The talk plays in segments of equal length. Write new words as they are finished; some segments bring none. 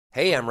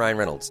Hey, I'm Ryan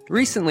Reynolds.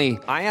 Recently,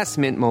 I asked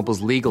Mint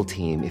Mobile's legal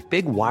team if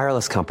big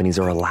wireless companies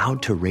are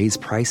allowed to raise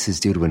prices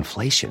due to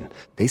inflation.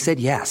 They said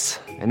yes.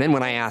 And then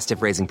when I asked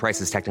if raising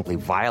prices technically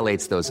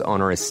violates those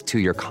onerous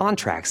two-year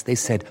contracts, they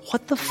said,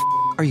 "What the f***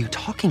 are you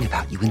talking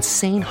about, you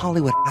insane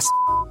Hollywood ass?"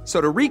 So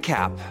to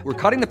recap, we're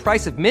cutting the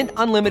price of Mint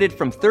Unlimited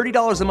from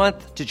 $30 a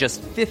month to just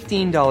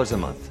 $15 a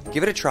month.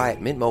 Give it a try at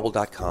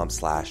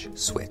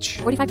mintmobile.com/switch.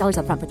 $45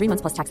 up front for 3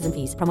 months plus taxes and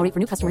fees. Promo rate for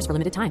new customers for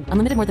limited time.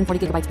 Unlimited more than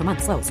 40 gigabytes per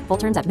month. Slows full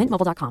terms at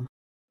mintmobile.com.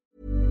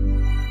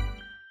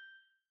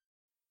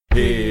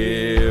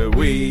 Here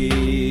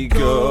we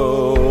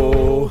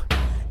go.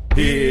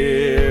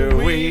 Here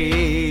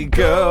we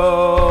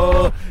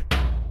go.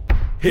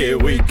 Here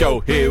we go.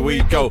 Here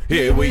we go.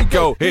 Here we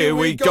go. Here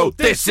we go.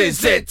 This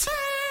is it.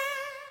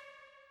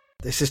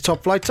 This is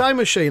Top Flight Time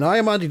Machine. I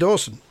am Andy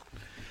Dawson.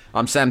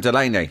 I'm Sam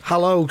Delaney.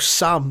 Hello,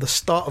 Sam. The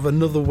start of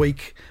another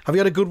week. Have you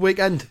had a good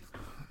weekend?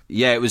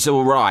 Yeah, it was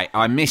all right.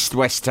 I missed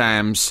West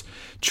Ham's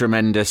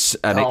tremendous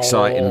and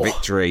exciting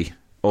victory,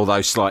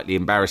 although slightly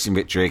embarrassing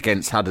victory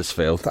against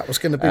Huddersfield. That was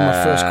going to be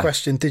my first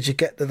question. Did you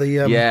get to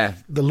the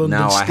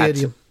London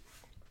Stadium?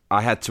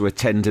 I had to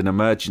attend an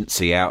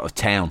emergency out of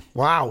town.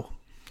 Wow.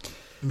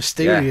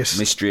 Mysterious. Yeah,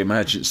 mystery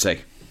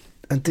emergency.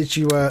 And did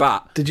you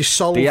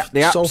solve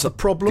the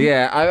problem?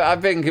 Yeah, I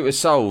think it was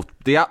solved.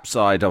 The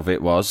upside of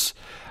it was,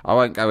 I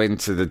won't go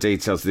into the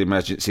details of the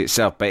emergency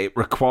itself, but it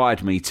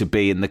required me to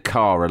be in the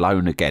car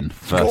alone again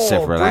for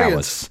several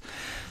hours.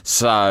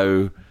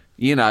 So,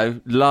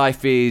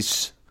 life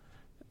is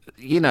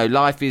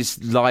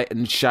light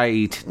and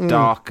shade,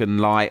 dark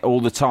and light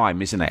all the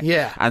time, isn't it?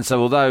 Yeah. And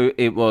so although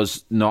it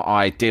was not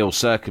ideal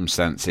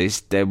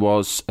circumstances, there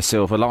was a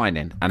silver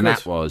lining, and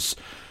that was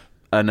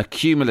an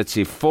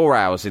accumulative 4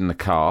 hours in the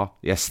car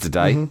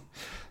yesterday,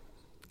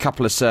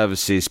 couple of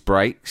services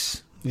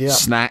breaks,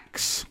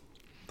 snacks,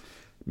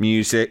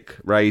 music,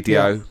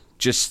 radio,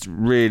 just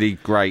really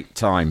great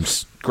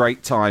times.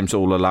 Great times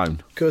all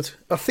alone. Good.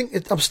 I'm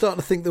starting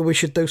to think that we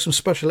should do some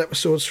special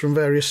episodes from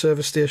various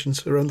service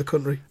stations around the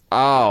country.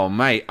 Oh,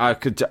 mate,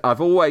 I've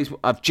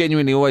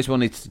genuinely always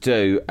wanted to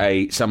do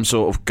some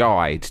sort of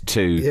guide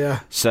to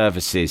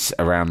services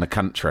around the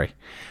country.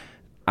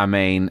 I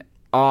mean,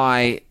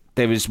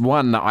 there was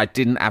one that I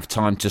didn't have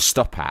time to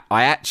stop at.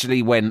 I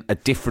actually went a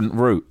different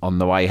route on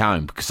the way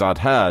home because I'd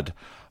heard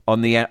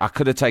I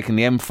could have taken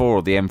the M4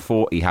 or the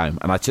M40 home,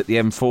 and I took the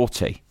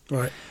M40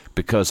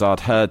 because I'd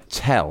heard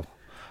tell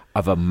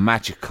of a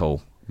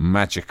magical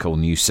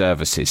new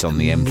services on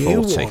the M40.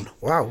 New one?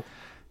 Wow.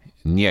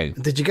 New.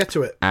 Did you get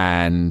to it?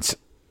 And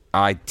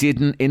I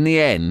didn't. In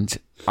the end,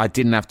 I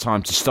didn't have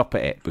time to stop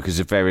at it because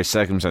of various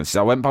circumstances.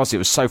 I went past it. It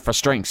was so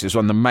frustrating because it was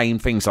one of the main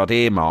things I'd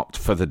earmarked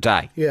for the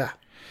day. Yeah.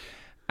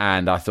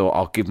 And I thought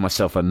I'll give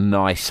myself a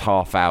nice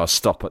half-hour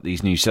stop at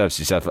these new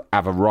services, have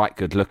a right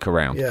good look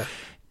around. Yeah.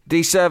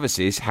 These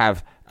services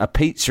have a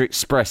Pizza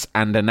Express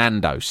and a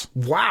Nando's.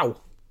 Wow.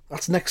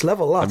 That's next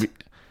level, that.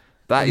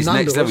 That is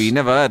next level. You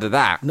never heard of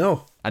that?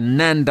 No. A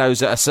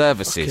Nando's at a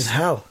services. Fucking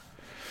hell.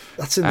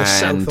 That's in the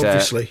south,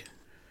 obviously.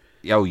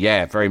 Oh,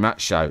 yeah, very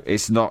much so.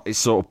 It's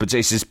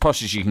as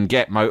posh as you can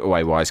get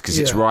motorway-wise because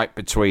it's right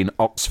between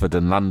Oxford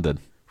and London.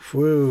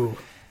 Whew.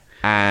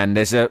 And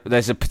there's a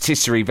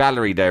patisserie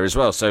Valerie there as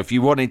well. So if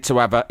you wanted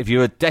to if you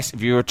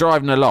were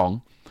driving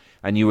along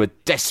and you were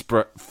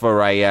desperate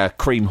for a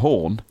cream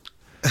horn,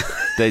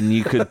 then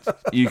you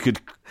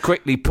could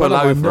quickly pull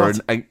over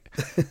and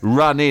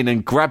run in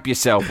and grab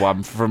yourself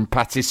one from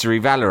Patisserie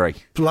Valerie.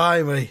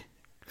 Blimey.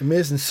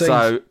 Amazing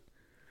scene.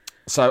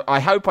 So I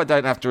hope I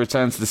don't have to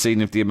return to the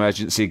scene of the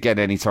emergency again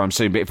anytime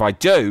soon. But if I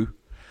do,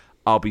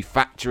 I'll be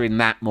factoring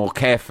that more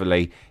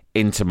carefully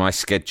into my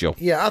schedule.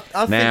 Yeah,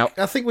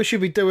 I think we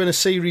should be doing a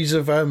series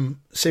of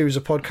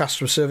podcasts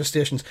from service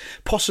stations,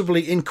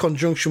 possibly in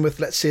conjunction with,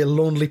 let's say, a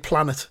Lonely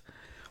Planet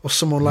or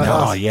someone like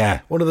that. Oh,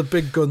 yeah. One of the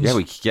big guns. Yeah,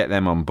 we could get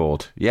them on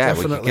board. Yeah,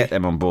 definitely. We could get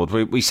them on board.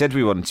 We said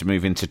we wanted to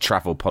move into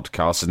travel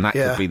podcasts, and that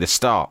could be the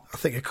start. I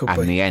think it could be.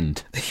 And the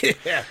end.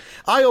 Yeah.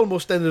 I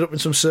almost ended up in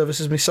some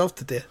services myself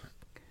today.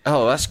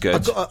 Oh, that's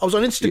good. I was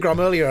on Instagram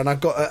earlier, and I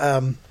got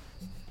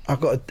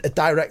a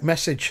direct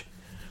message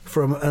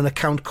from an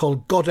account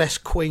called Goddess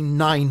Queen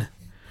 9.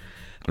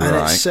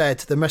 And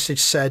the message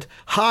said,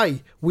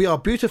 "Hi, we are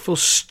beautiful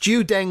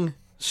student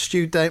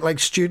like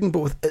student, but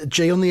with a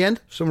G on the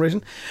end for some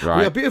reason. Right.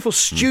 We are beautiful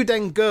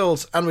student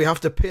girls, and we have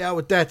to pay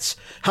our debts,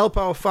 help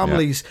our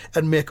families,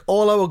 and make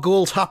all our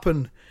goals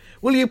happen.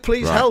 Will you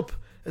please help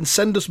and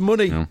send us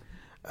money?" Yeah.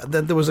 And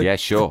then there was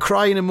the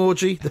crying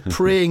emoji, the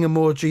praying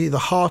emoji, the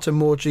heart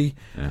emoji,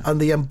 and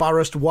the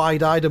embarrassed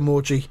wide-eyed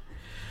emoji.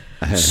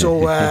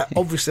 So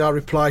obviously I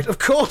replied, "Of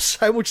course,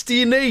 how much do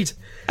you need?"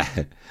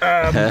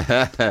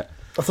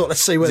 I thought,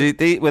 let's see where...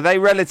 Were they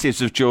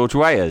relatives of George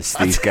Wayers,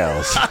 these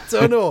girls? I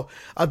don't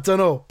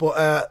know.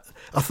 But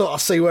I thought, I'll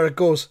see where it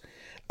goes.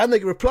 And they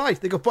replied.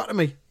 They got back to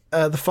me,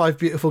 the 5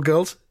 beautiful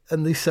girls.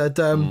 And they said,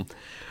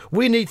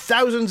 "We need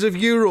thousands of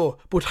euro,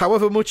 but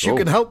however much you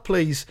can help,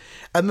 please."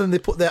 And then they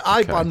put their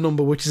IBAN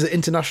number, which is an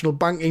international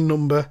banking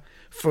number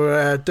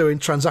for doing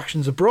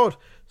transactions abroad.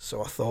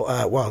 So I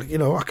thought, well, you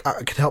know, I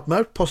could help them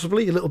out,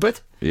 possibly, a little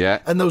bit. Yeah.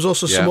 And there was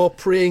also some more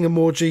praying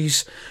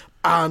emojis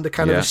and a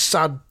kind of Yeah. a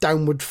sad,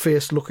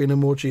 downward-faced-looking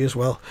emoji as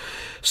well.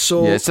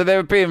 So So they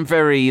were being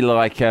very,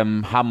 like,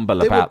 humble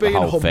they about were being the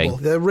whole humble. thing.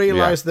 They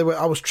realised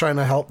I was trying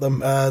to help them.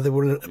 They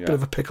were in a bit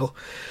of a pickle.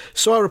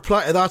 So I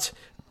replied to that,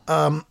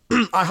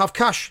 I have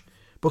cash,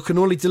 but can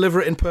only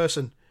deliver it in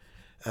person.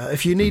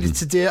 If you need it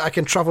today, I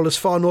can travel as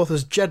far north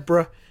as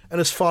Jedburgh and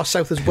as far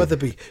south as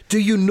Wetherby. Do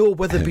you know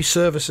Wetherby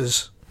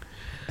services?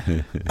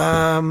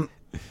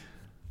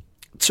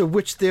 To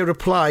which they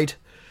replied,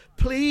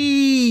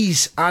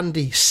 please,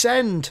 Andy,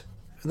 send.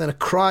 And then a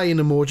crying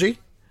emoji.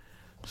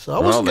 So I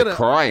wasn't they're going to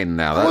crying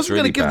now. That's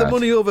really give the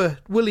money over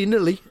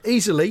willy-nilly,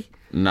 easily.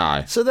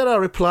 No. So then I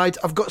replied,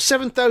 I've got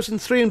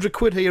 7,300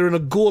 quid here in a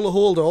Gola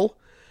hold all,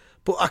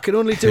 but I can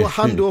only do a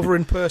handover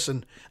in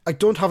person. I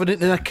don't have an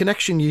internet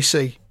connection, you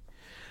see.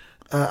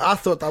 I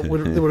thought they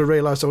would have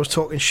realised I was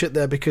talking shit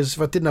there, because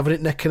if I didn't have an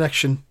internet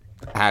connection,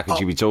 How could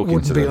you be talking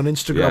wouldn't to be them? on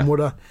Instagram, Yeah. would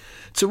I?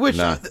 To which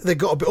No. they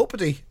got a bit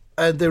uppity,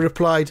 and they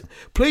replied,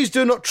 please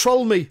do not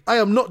troll me. I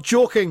am not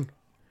joking.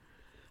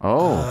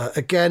 Oh,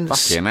 Again,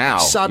 fucking hell.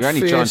 sad You're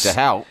only face, trying to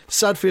help.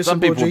 Sad face Some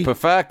emoji. people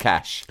prefer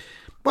cash.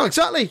 Well,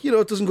 exactly. You know,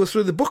 it doesn't go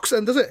through the books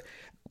then, does it?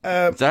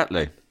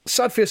 Exactly.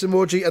 Sad face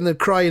emoji and then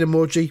crying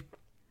emoji.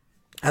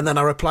 And then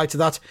I replied to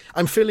that,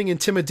 I'm feeling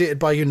intimidated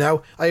by you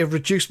now. I have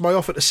reduced my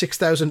offer to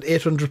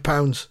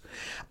 £6,800.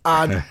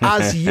 And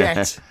as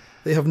yet,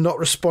 they have not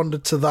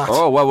responded to that.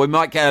 Oh, well, we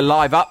might get a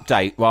live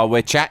update while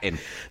we're chatting.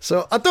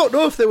 So I don't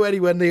know if they were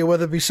anywhere near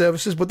Wetherby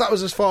services, but that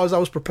was as far as I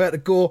was prepared to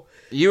go.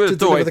 You would have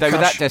to thought deliver if the they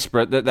were cash. that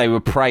desperate that they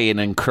were praying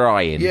and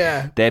crying,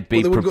 Yeah, they'd be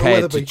well, they wouldn't go to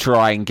prepared to Wetherby.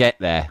 try and get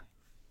there,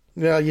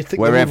 Yeah, you think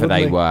wherever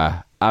they, they would, wouldn't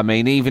were. I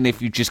mean, even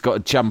if you just got to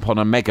jump on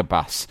a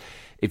megabus,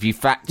 if you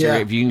factor Yeah.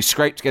 it, if you can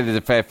scrape together the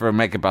fare for a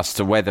megabus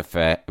to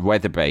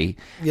Wetherby,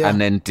 Yeah.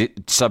 and then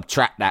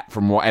subtract that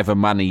from whatever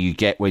money you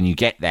get when you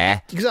get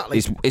there,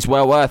 Exactly. it's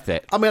well worth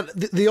it. I mean,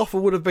 the offer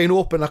would have been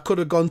open. I could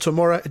have gone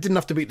tomorrow. It didn't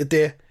have to be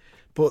today,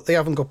 but they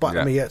haven't got back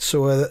to me yet.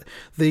 So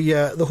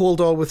the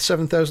hold all with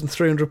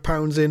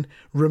 £7,300 in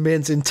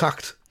remains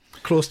intact,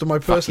 close to my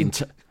person.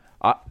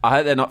 I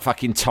hope they're not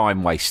fucking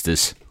time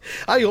wasters.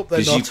 I hope they're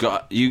Because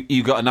not.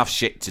 you've got enough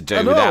shit to do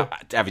I know. without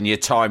having your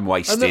time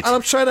wasted And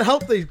I'm trying to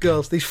help these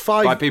girls, these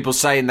five. by people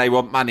saying they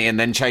want money and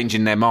then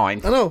changing their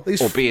mind. I know,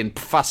 these or being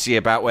fussy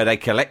about where they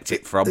collect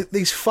it from.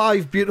 These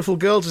five beautiful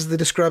girls, as they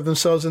describe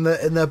themselves in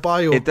their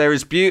bio. If they're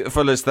as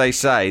beautiful as they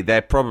say,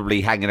 they're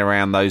probably hanging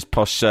around those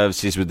posh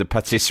services with the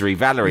patisserie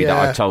Valerie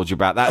that Yeah. I told you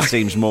about. That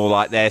seems more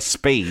like their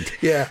speed.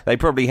 Yeah. They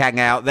probably hang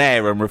out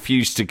there and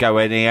refuse to go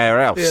anywhere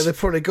else. Yeah, they've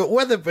probably got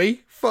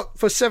Wetherby. Fuck,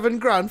 for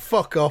 £7,000,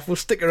 fuck off. We'll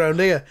stick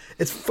around here.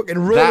 It's fucking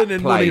rolling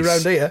in money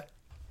place- around here.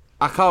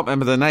 I can't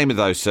remember the name of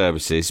those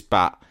services,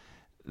 but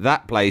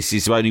that place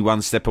is only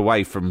one step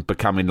away from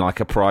becoming like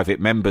a private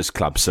members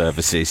club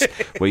services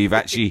where you've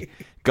actually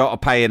got to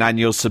pay an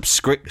annual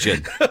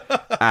subscription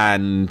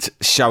and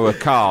show a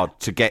card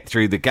to get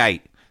through the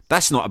gate.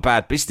 That's not a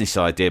bad business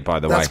idea, by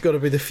the way. That's got to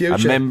be the future. A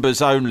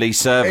members-only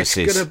services.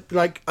 It's going to,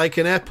 like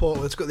an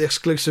airport that's got the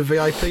exclusive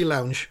VIP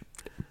lounge.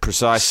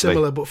 Precisely.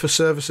 Similar, but for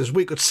services.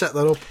 We could set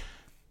that up.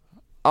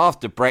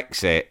 After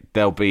Brexit,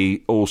 there'll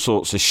be all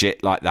sorts of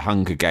shit like the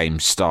Hunger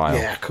Games style.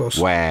 Yeah, of course.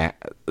 Where,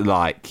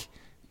 like,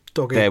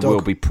 Dog there eat dog.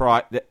 will be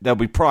there'll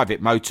be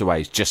private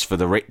motorways just for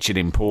the rich and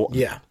important.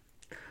 Yeah.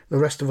 The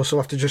rest of us will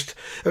have to just...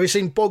 Have you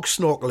seen bog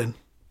snorkeling?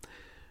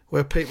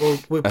 Where people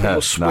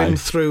swim no.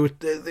 through...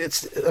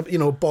 It's,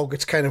 bog,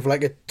 it's kind of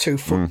like a 2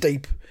 foot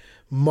deep,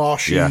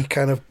 marshy Yeah.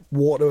 kind of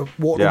waterway.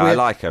 Yeah, I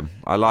like them.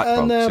 I like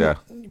bogs, yeah.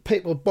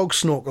 People bog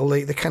snorkel,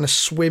 they kind of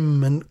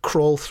swim and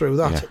crawl through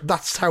that. Yeah.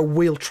 That's how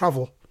we'll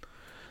travel.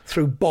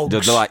 Through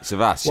bogs. The likes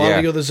of us, while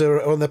yeah. the others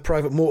are on their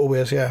private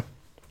motorways, yeah.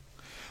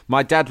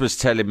 My dad was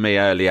telling me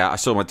earlier, I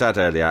saw my dad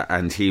earlier,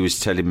 and he was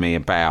telling me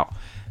about,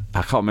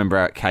 I can't remember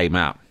how it came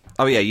out.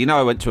 Oh, yeah,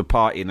 I went to a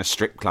party in a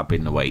strip club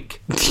in the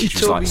week, You which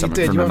was told like me you something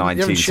did. from You the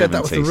haven't shared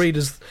that with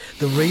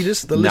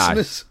 1970s. the No.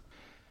 listeners.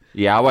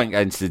 Yeah, I won't go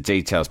into the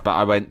details, but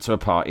I went to a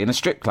party in a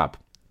strip club,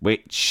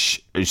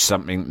 which is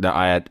something that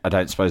I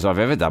don't suppose I've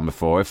ever done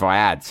before. If I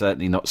had,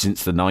 certainly not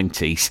since the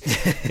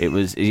 90s. It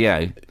was,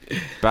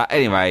 But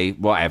anyway,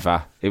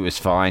 whatever. It was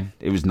fine.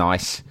 It was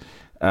nice.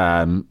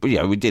 But,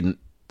 we didn't...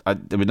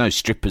 there were no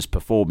strippers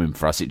performing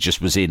for us. It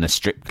just was in a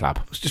strip club.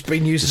 It's just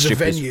being used as a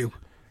strippers- venue.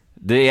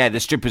 The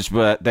strippers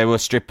were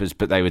strippers,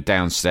 but they were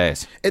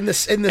downstairs. In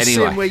the Anyway.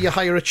 same way you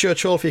hire a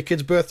church hall for your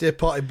kid's birthday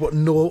party, but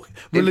no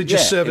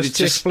religious it service was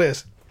takes just-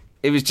 place.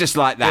 It was just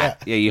like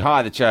that. Yeah. Yeah, you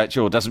hire the church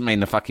hall, doesn't mean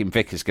the fucking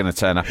vicar's going to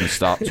turn up and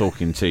start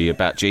talking to you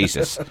about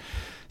Jesus.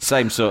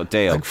 Same sort of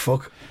deal. Like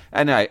fuck.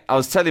 Anyway, I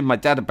was telling my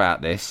dad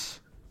about this.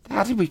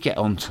 How did we get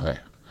onto it?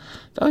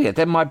 Oh, yeah,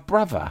 then my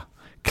brother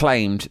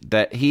claimed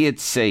that he had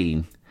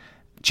seen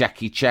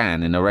Jackie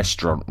Chan in a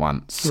restaurant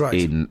once Right.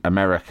 in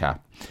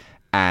America,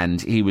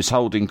 and he was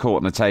holding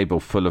court on a table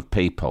full of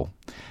people,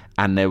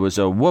 and there was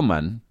a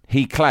woman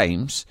he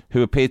claims,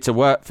 who appeared to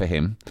work for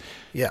him,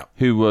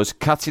 who was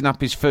cutting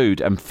up his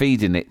food and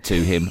feeding it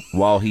to him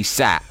while he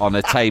sat on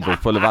a table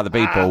full of other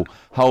people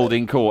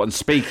holding court and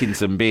speaking to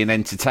them, being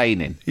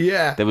entertaining.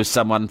 Yeah. There was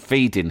someone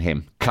feeding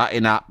him,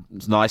 cutting up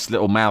nice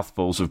little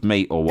mouthfuls of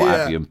meat or what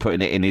have you and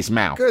putting it in his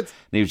mouth. Good.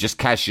 And he was just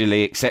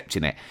casually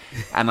accepting it.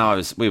 And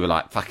we were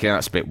like, fucking,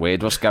 that's a bit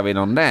weird. What's going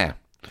on there?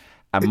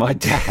 And my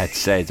dad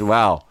said,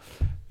 well,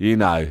 you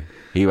know,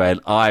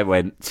 I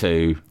went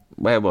to,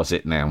 where was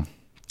it now?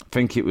 I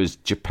think it was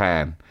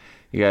Japan.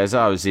 He goes,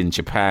 I was in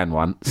Japan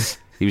once.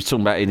 He was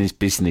talking about in his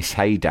business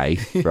heyday,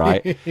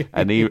 right?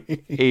 And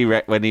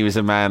when he was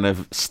a man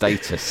of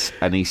status,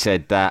 and he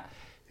said that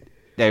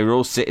they were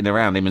all sitting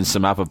around him and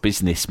some other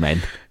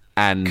businessmen.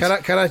 And can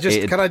I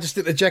just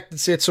interject and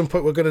say at some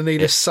point we're going to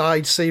need a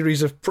side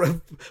series of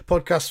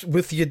podcasts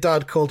with your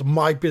dad called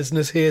My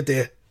Business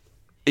Heyday.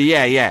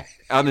 Yeah,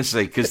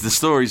 honestly, because the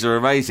stories are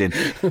amazing.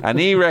 And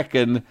he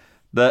reckoned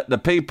that the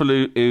people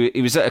who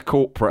he was at a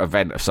corporate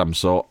event of some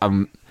sort,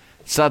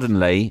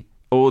 suddenly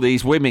all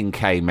these women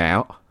came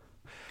out.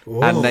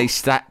 Whoa. And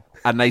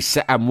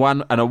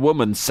a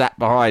woman sat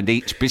behind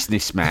each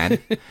businessman,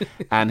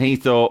 and he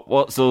thought,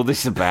 "What's all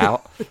this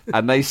about?"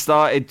 And they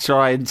started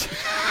trying to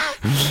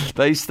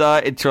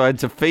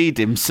feed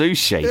him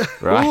sushi,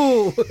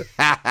 right?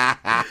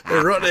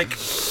 Erotic.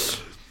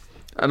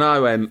 And I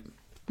went,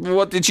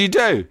 "What did you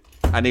do?"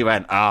 And he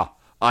went, I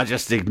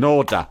just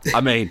ignored her.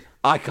 I mean,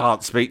 I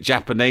can't speak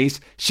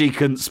Japanese. She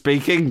couldn't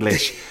speak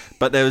English.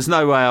 But there was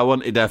no way I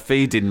wanted her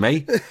feeding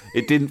me.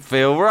 It didn't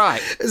feel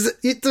right.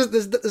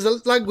 There's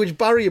a language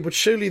barrier, but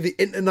surely the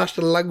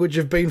international language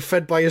of being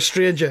fed by a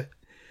stranger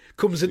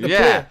comes into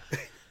play.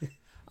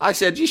 I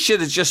said, you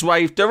should have just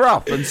waved her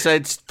off and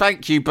said,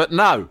 thank you, but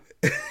no.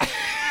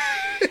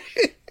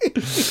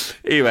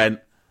 He went,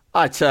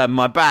 I turned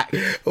my back.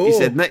 Oh. He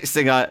said, next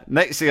thing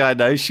I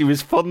know, she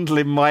was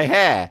fondling my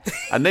hair.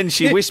 And then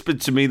she whispered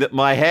to me that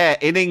my hair,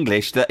 in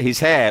English, that his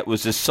hair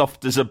was as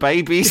soft as a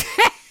baby's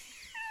hair.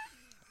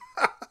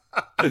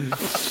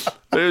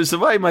 But it was the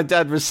way my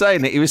dad was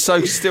saying it. He was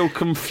so still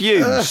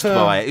confused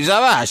by it. He's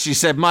like, she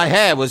said my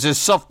hair was as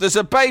soft as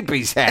a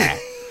baby's hair.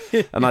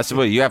 And I said,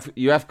 well, you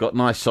have got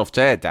nice soft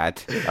hair,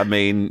 Dad. I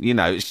mean, you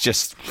know, it's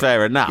just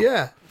fair enough.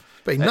 Yeah,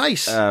 be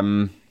nice.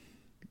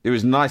 It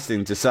was a nice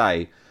thing to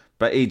say,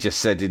 but he just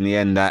said in the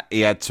end that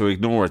he had to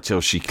ignore her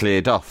till she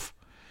cleared off.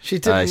 She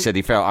didn't. He said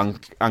he felt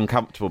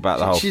uncomfortable about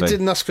the whole thing. She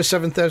didn't ask for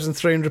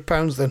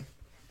 £7,300 then.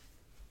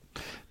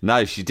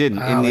 No, she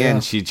didn't. In the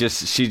end, she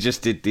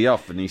just did the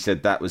off, and he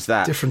said that was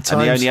that. Different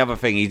times. And the only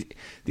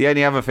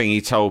other thing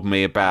he told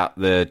me about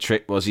the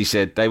trip was he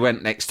said they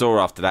went next door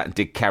after that and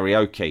did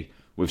karaoke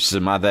with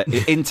some other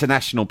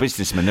international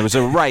businessmen. There was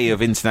an array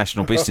of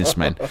international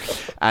businessmen,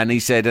 and he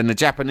said, and the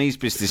Japanese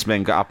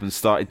businessmen got up and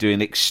started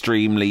doing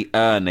extremely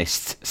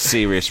earnest,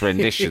 serious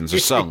renditions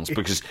of songs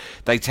because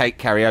they take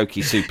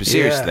karaoke super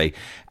seriously. Yeah.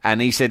 And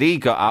he said he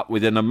got up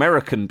with an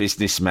American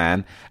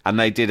businessman and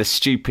they did a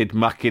stupid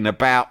mucking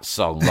about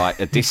song, like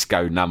a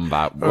disco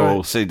number,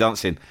 all silly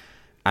dancing.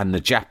 And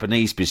the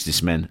Japanese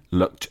businessmen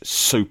looked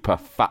super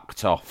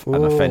fucked off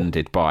and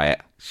offended by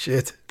it.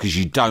 Shit. Because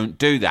you don't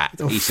do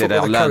that. He said, I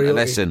learned a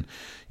lesson.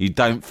 You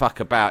don't fuck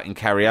about in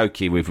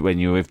karaoke when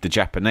you're with the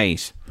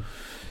Japanese.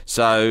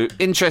 So,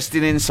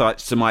 interesting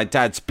insights to my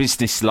dad's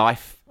business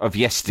life of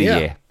yesteryear.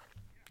 Yeah.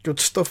 Good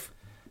stuff.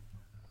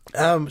 We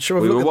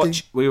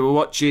were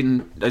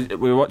watching.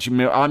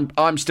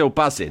 I'm still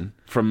buzzing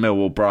from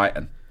Millwall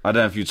Brighton. I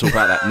don't know if you talk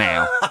about that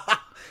now.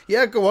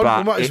 Yeah, go on.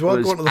 We might as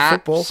well go on to the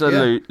football.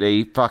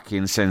 Absolutely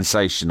fucking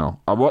sensational.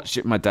 I watched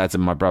it with my dad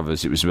and my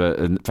brothers. It was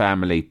a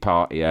family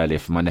party earlier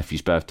for my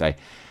nephew's birthday,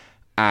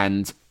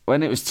 and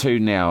when it was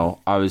 2-0,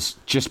 I was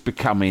just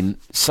becoming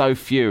so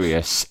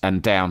furious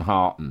and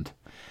downhearted.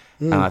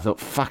 And I thought,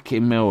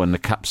 fucking Mill in the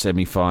cup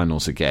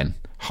semi-finals again.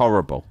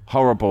 Horrible,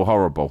 horrible,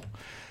 horrible.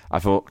 I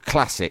thought,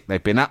 classic.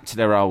 They've been up to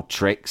their old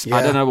tricks. Yeah.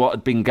 I don't know what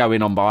had been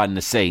going on behind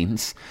the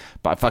scenes,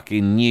 but I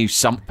fucking knew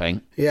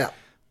something. Yeah.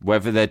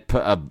 Whether they'd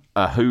put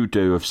a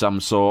hoodoo of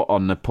some sort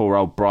on the poor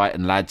old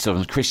Brighton lads,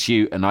 or Chris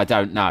Hughton, I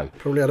don't know.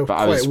 Probably had a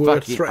quiet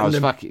word threatening I was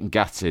fucking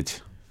gutted.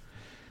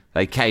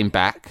 They came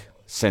back.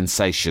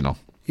 Sensational.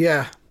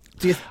 Yeah.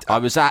 I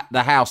was at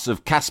the house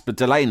of Casper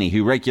Delaney,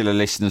 who regular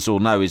listeners all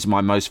know is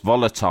my most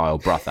volatile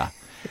brother.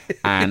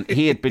 And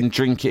he had been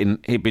drinking.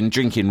 He'd been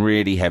drinking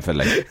really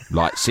heavily,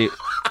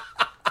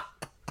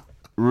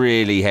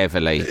 really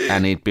heavily,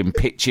 and he'd been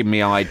pitching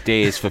me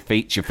ideas for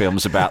feature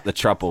films about the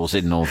Troubles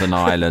in Northern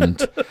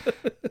Ireland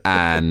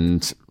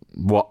and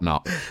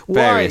whatnot.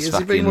 Why? Has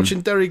he been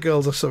watching Derry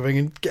Girls or something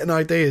and getting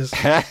ideas?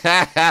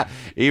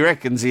 He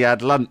reckons he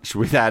had lunch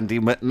with Andy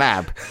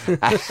McNabb,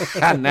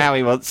 and now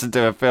he wants to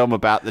do a film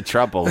about the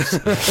Troubles.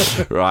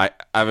 Right?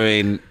 I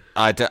mean,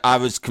 I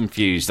was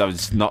confused. I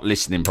was not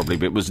listening probably,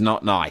 but it was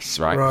not nice,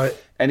 right? Right.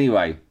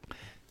 Anyway,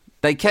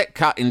 they kept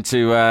cutting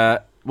to,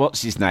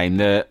 what's his name?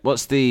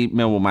 What's the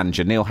Millwall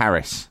manager? Neil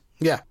Harris.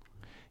 Yeah.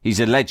 He's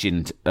a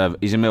legend.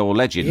 He's a Millwall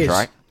legend,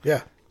 right?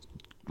 Yeah.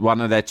 One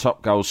of their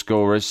top goal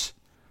scorers.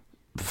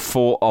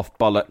 Fought off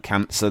bollock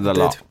cancer, the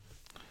lot.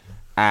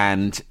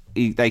 and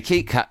they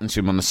keep cutting to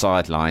him on the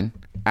sideline,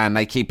 and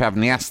they keep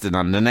having the Aston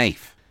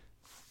underneath.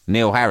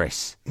 Neil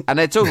Harris. And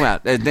they're talking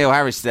about Neil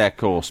Harris there, of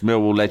course,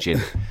 Millwall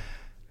legend.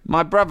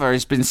 My brother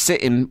has been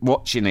sitting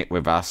watching it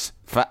with us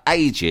for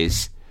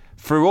ages.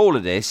 Through all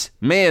of this,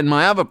 me and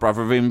my other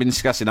brother have even been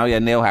discussing, oh yeah,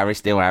 Neil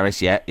Harris,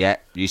 yeah,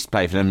 used to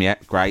play for them, yeah,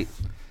 great.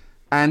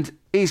 And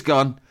he's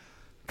gone,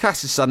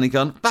 Cass has suddenly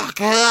gone, fuck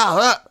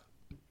hell,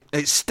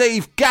 it's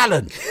Steve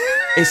Gallen.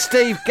 It's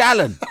Steve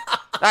Gallen.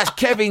 That's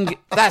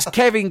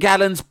Kevin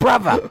Gallen's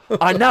brother.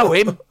 I know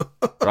him.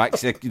 Right,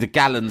 so the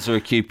Gallens are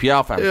a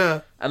QPR family.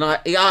 Yeah. And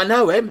I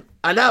know him.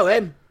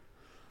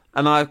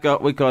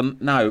 And we've gone,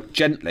 no,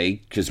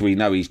 gently, because we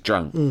know he's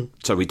drunk,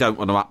 so we don't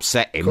want to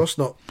upset him. Of course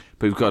not.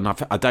 But we've gone,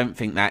 I don't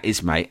think that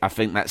is, mate. I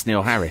think that's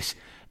Neil Harris.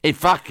 It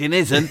fucking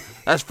isn't.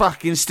 That's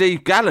fucking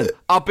Steve Gallen.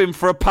 I've been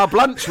for a pub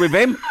lunch with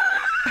him.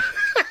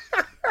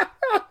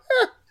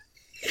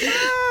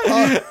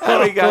 There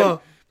we go.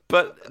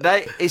 But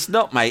it's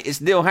not, mate. It's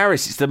Neil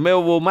Harris. It's the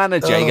Millwall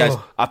manager. He goes,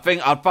 I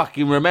think I'd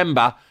fucking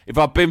remember if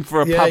I've been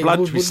for a pub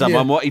lunch with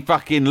someone, what he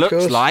fucking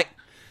looks like.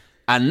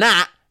 And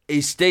that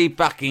is Steve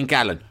fucking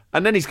Gallen.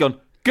 And then he's gone,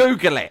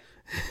 Google it.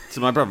 So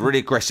my brother, really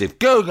aggressive,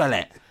 Google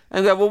it.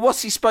 And I go, well,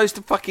 what's he supposed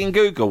to fucking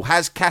Google?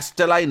 Has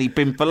Castellani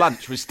been for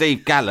lunch with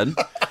Steve Gallen?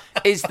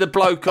 Is the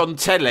bloke on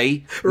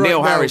telly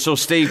Neil Harris or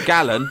Steve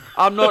Gallen?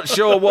 I'm not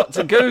sure what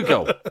to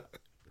Google.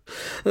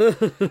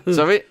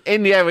 So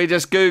in the end, we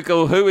just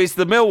Google who is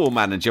the Millwall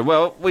manager.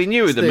 Well, we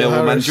knew who the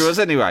Millwall manager was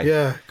anyway.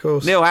 Yeah, of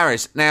course. Neil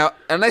Harris. Now,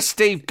 unless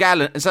Steve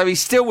Gallen, so he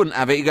still wouldn't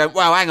have it. You go,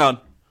 well, hang on.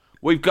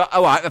 We've got,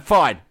 all right,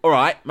 fine. All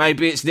right,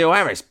 maybe it's Neil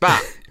Harris.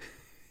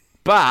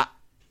 But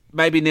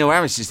maybe Neil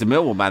Harris is the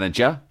Millwall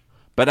manager,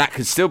 but that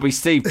could still be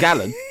Steve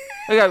Gallen.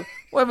 I go,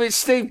 well, if it's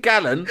Steve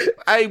Gallen,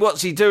 A,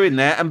 what's he doing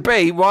there? And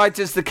B, why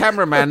does the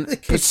cameraman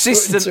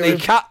persistently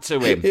cut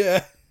to him?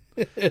 Yeah.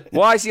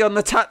 Why is he on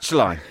the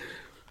touchline?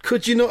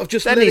 Could you not have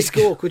just let it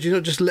go? Could you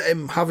not just let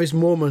him have his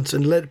moment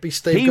and let it be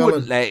Steve Gallen? He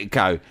wouldn't let it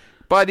go.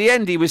 By the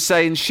end, he was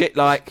saying shit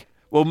like,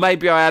 well,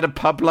 maybe I had a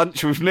pub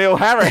lunch with Neil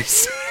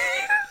Harris.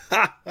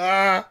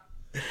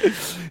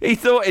 He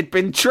thought he'd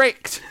been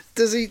tricked.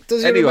 Does he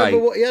remember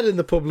what he had in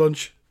the pub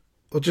lunch?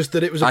 Or just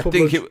that it was a pub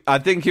lunch? I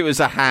think it was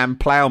a ham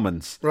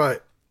ploughman's. Right.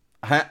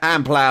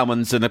 Ham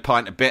ploughman's and a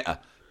pint of bitter.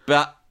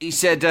 But he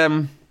said...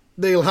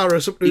 Neil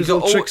Harris up to his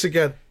old tricks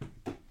again.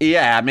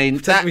 Yeah, I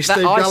mean, I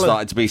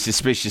started to be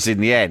suspicious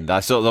in the end.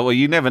 I thought, well,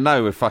 you never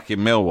know with fucking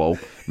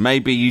Millwall.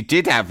 Maybe you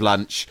did have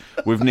lunch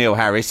with Neil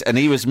Harris and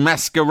he was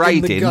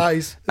masquerading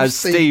as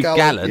Steve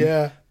Gallen.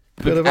 Yeah.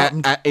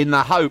 In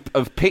the hope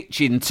of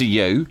pitching to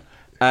you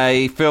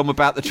a film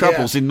about the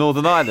Troubles in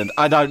Northern Ireland.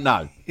 I don't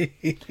know.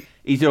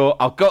 He thought,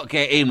 I've got to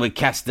get in with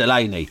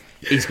Castellani.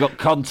 He's got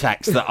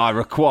contacts that I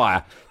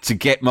require to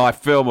get my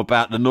film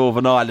about the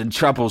Northern Ireland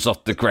Troubles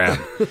off the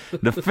ground.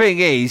 The thing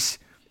is,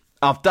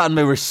 I've done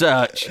my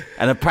research,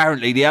 and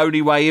apparently the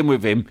only way in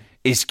with him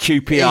is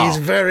QPR. He's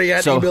very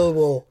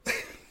anti-Millwall.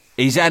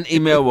 He's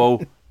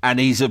anti-Millwall. And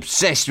he's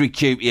obsessed with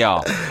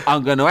QPR.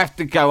 I'm going to have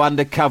to go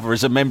undercover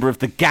as a member of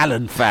the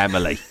Gallen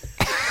family.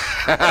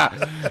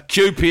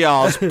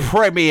 QPR's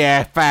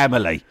premier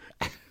family.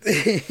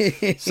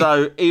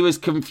 So he was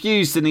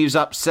confused and he was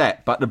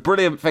upset. But the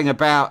brilliant thing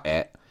about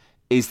it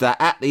is that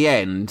at the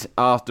end,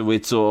 after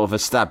we'd sort of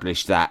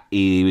established that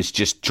he was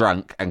just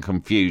drunk and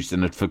confused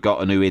and had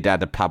forgotten who he'd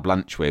had a pub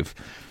lunch with,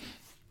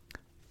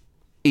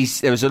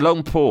 there was a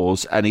long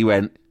pause and he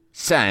went,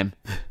 Sam...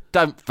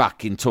 don't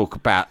fucking talk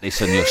about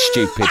this on your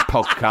stupid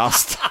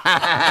podcast.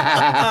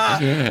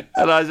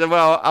 And I said,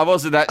 well, I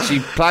wasn't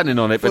actually planning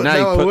on it, but now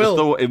you put the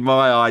thought in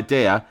my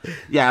idea.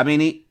 Yeah, I mean,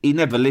 he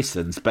never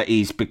listens, but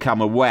he's become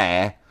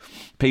aware.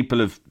 People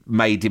have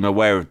made him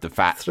aware of the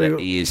fact that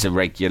he is a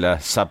regular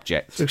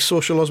subject. Through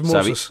social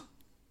osmosis.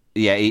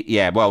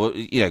 So well,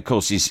 you know, of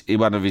course, he's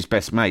one of his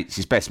best mates.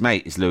 His best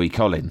mate is Louis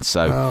Collins,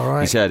 so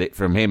he's heard it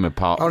from him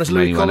apart from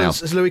anyone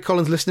else. Is Louis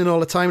Collins listening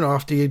all the time now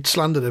after you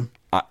slandered him?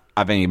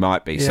 I think he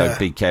might be, so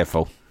be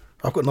careful.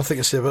 I've got nothing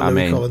to say about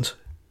Louis Collins.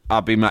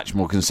 I'd be much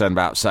more concerned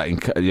about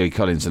upsetting Louis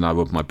Collins than I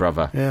would my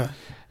brother. Yeah.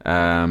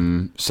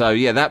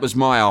 That was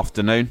my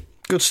afternoon.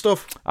 Good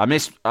stuff. I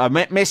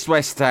missed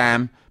West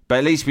Ham, but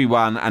at least we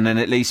won, and then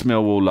at least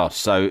Millwall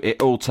lost. So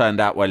it all turned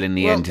out well in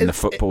the end in the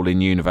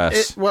footballing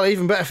universe.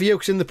 Even better for you,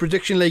 because in the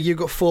prediction league you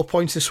got 4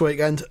 points this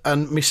weekend,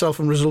 and myself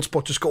and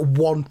Resultspot just got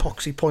 1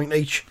 poxy point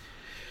each.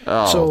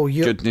 Oh, so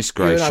goodness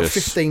gracious! You're now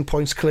 15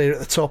 points clear at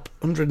the top,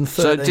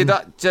 113.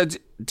 So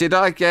did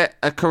I get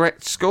a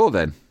correct score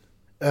then?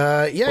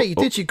 You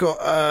did. You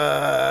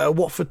got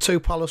Watford 2,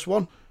 Palace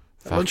 1.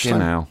 Fucking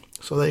hell!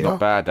 So there you go.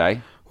 Not bad, eh?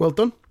 Well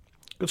done.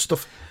 Good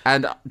stuff.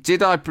 And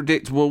did I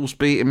predict Wolves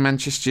beating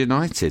Manchester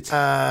United?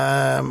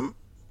 That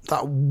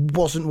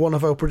wasn't one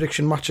of our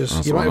prediction matches.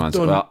 That's you might have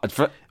done. Well,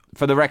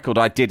 for the record,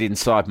 I did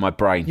inside my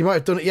brain. You might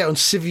have done it, on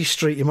Civvy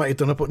Street. You might have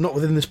done it, but not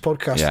within this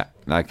podcast. Yeah.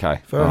 Okay.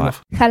 Fair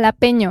enough.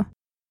 Jalapeño.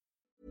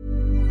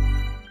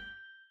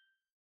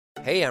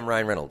 Hey, I'm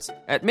Ryan Reynolds.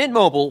 At Mint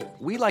Mobile,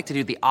 we like to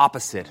do the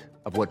opposite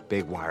of what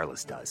Big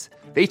Wireless does.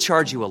 They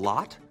charge you a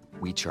lot.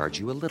 we charge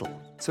you a little.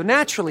 So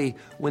naturally,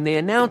 when they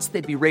announced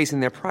they'd be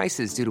raising their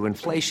prices due to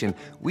inflation,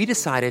 we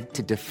decided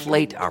to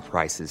deflate our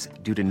prices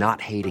due to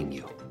not hating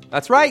you.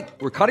 That's right.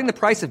 We're cutting the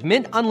price of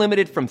Mint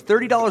Unlimited from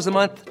 $30 a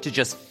month to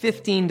just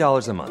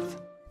 $15 a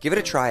month. Give it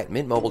a try at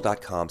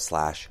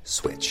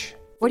mintmobile.com/switch.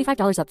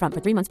 $45 up front for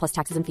 3 months plus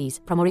taxes and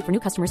fees. Promo rate for new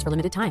customers for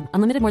limited time.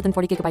 Unlimited more than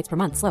 40 gigabytes per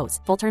month. Slows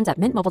full terms at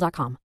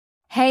mintmobile.com.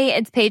 Hey,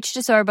 it's Paige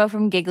DeSorbo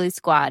from Giggly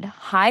Squad.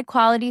 High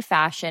quality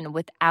fashion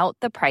without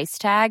the price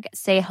tag.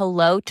 Say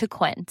hello to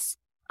Quince.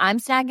 I'm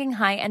snagging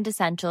high-end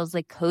essentials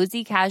like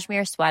cozy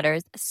cashmere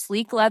sweaters,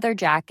 sleek leather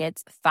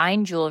jackets,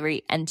 fine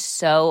jewelry, and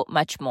so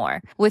much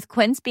more. With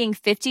Quince being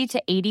 50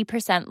 to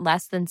 80%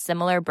 less than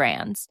similar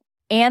brands.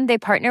 And they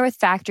partner with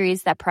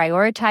factories that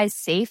prioritize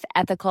safe,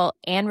 ethical,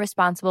 and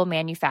responsible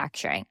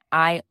manufacturing.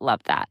 I love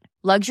that.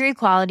 Luxury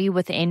quality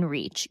within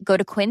reach. Go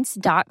to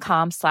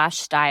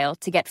quince.com/style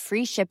to get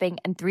free shipping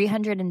and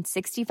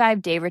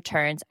 365-day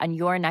returns on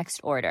your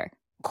next order.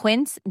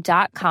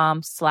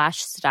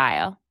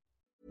 Quince.com/style.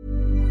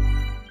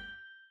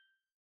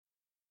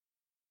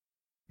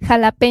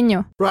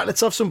 Jalapeño. Right, let's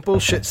have some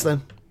bullshits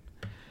then.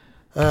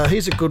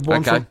 Here's a good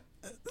one from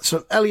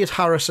Elliot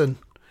Harrison.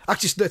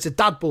 Actually, it's a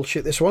dad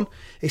bullshit, this one.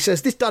 He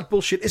says, this dad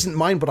bullshit isn't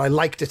mine, but I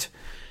liked it.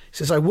 He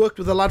says, I worked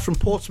with a lad from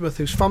Portsmouth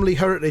whose family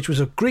heritage was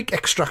of Greek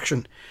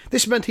extraction.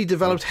 This meant he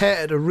developed hair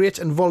at a rate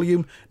and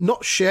volume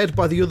not shared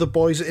by the other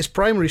boys at his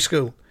primary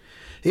school.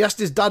 He asked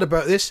his dad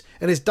about this,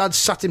 and his dad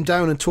sat him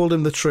down and told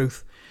him the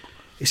truth.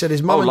 He said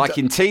his mum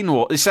in Teen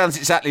Wolf. It sounds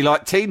exactly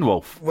like Teen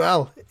Wolf.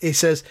 Well, he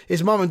says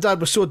his mum and dad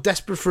were so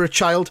desperate for a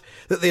child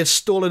that they had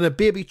stolen a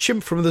baby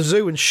chimp from the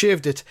zoo and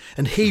shaved it,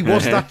 and he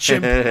was that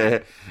chimp.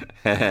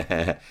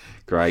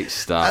 Great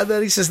stuff. And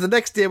then he says the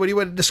next day when he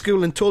went into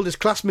school and told his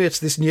classmates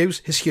this news,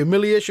 his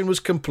humiliation was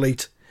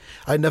complete.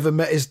 I never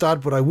met his dad,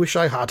 but I wish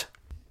I had.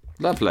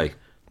 Lovely.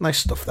 Nice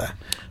stuff there.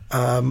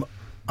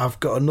 I've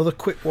got another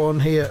quick one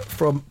here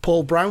from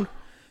Paul Brown.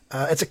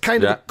 It's a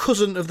kind of a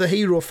cousin of the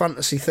hero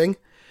fantasy thing.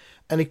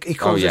 And he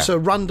calls this a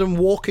random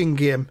walking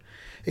game.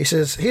 He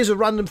says, here's a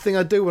random thing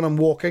I do when I'm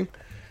walking.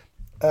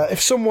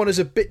 If someone is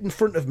a bit in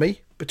front of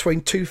me,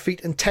 between 2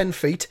 feet and 10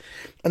 feet,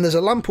 and there's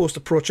a lamppost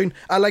approaching,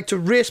 I like to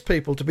race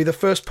people to be the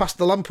first past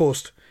the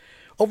lamppost.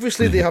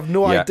 Obviously, they have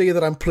no idea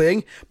that I'm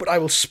playing, but I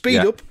will speed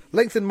up,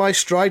 lengthen my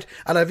stride,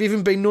 and I've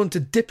even been known to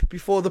dip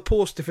before the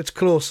post if it's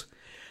close.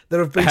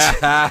 There have been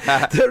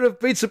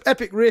some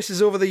epic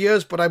races over the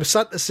years, but I'm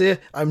sad to say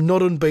I'm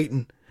not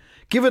unbeaten.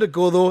 Give it a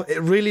go, though.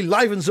 It really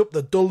livens up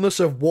the dullness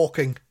of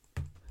walking.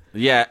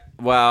 Yeah,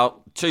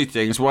 well, two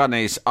things. One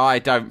is I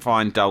don't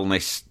find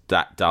dullness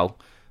that dull.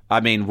 I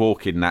mean,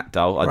 walking that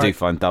dull. I do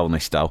find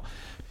dullness dull.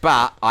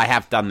 But I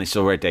have done this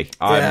already.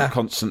 I'm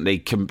constantly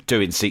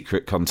doing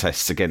secret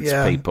contests against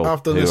people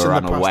I've done who this are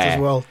in the unaware. past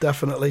as well,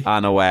 definitely.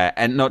 Unaware.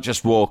 And not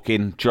just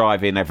walking,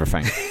 driving,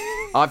 everything.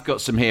 I've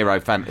got some hero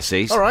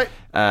fantasies. All right.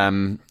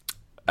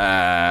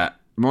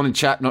 Morning,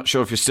 chat. Not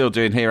sure if you're still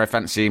doing hero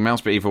fantasy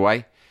emails, but either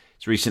way,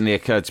 it's recently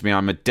occurred to me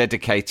I'm a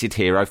dedicated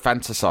hero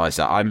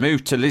fantasizer. I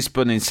moved to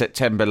Lisbon in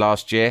September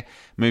last year,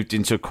 moved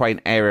into a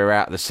quaint area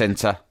out of the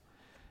centre,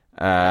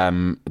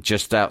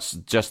 just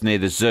near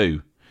the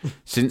zoo.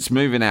 Since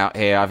moving out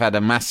here, I've had a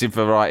massive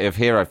variety of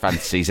hero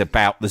fantasies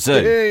about the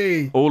zoo,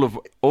 hey. all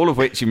of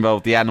which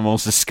involve the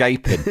animals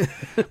escaping.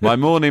 My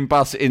morning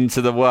bus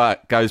into the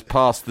work goes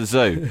past the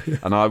zoo,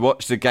 and I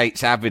watch the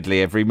gates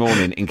avidly every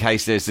morning in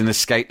case there's an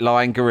escaped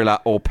lion,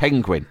 gorilla, or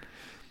penguin.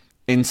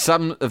 In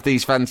some of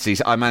these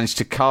fantasies, I managed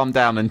to calm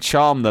down and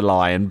charm the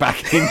lion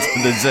back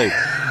into the zoo.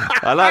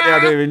 I like the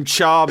idea of him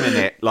charming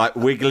it, like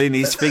wiggling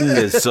his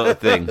fingers sort of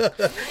thing.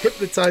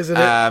 Hypnotising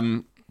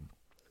it.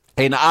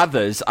 In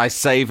others, I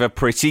save a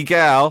pretty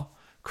girl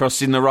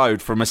crossing the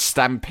road from a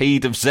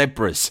stampede of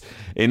zebras.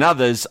 In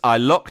others, I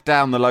lock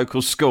down the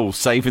local school,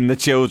 saving the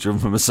children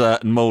from a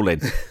certain mauling.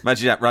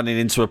 Imagine that, running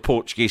into a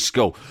Portuguese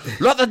school.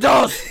 Lock the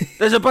doors!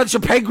 There's a bunch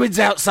of penguins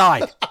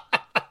outside!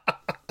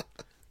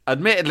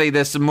 Admittedly,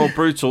 there's some more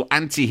brutal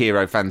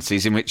anti-hero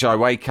fantasies in which I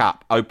wake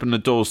up, open the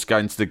doors to go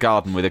into the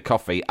garden with a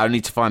coffee, only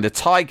to find a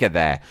tiger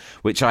there,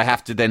 which I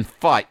have to then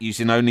fight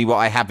using only what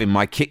I have in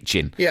my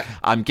kitchen. Yeah.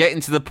 I'm getting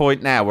to the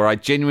point now where I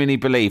genuinely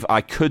believe I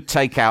could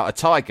take out a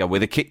tiger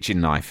with a kitchen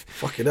knife.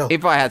 Fucking hell.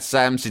 If I had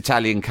Sam's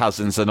Italian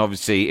cousins, then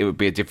obviously it would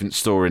be a different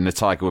story and the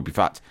tiger would be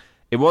fucked.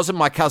 It wasn't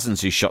my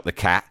cousins who shot the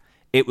cat.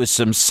 It was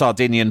some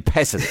Sardinian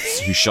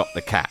peasants who shot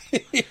the cat.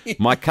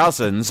 My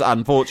cousins,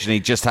 unfortunately,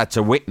 just had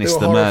to witness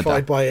the murder. They were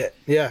horrified by it.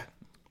 Yeah.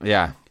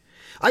 Yeah.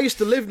 I used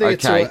to live near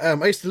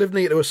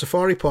to a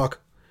safari park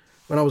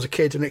when I was a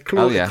kid, and it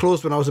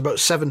closed when I was about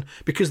 7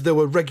 because there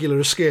were regular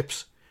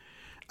escapes.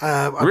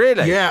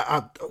 Really?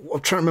 I'm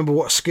trying to remember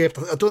what escaped.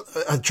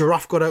 A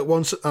giraffe got out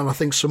once, and I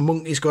think some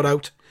monkeys got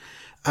out.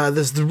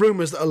 There's the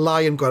rumours that a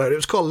lion got out. It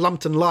was called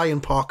Lambton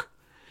Lion Park,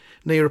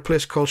 near a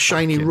place called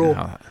Shiny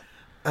Row.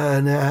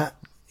 And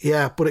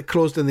but it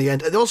closed in the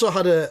end. It also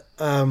had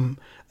an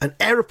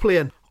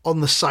aeroplane on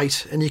the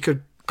site, and you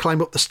could climb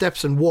up the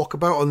steps and walk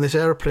about on this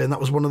aeroplane. That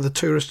was one of the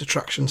tourist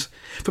attractions.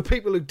 For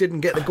people who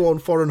didn't get to go on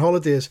foreign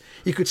holidays,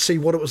 you could see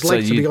what it was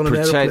like to be on an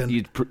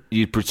aeroplane.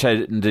 You'd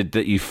pretended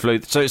that you flew.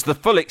 So it's the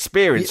full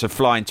experience of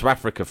flying to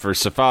Africa for a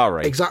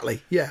safari.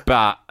 Exactly, yeah.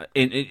 But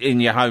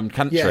in your home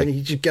country. Yeah, and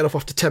you just get off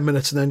after 10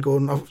 minutes and then go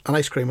and have an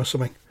ice cream or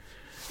something.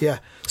 Yeah.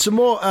 Some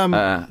more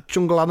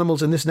jungle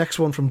animals in this next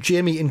one from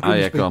Jamie in Grimsby.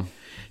 Oh, yeah, go on.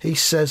 He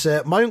says,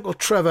 my Uncle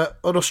Trevor,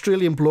 an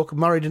Australian bloke,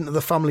 married into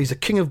the family. He's a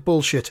king of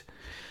bullshit.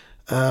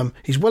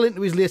 He's well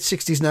into his late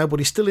 60s now, but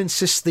he still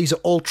insists these are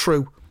all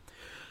true.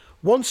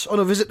 Once, on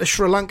a visit to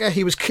Sri Lanka,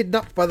 he was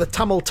kidnapped by the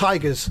Tamil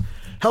Tigers,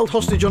 held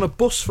hostage on a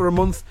bus for a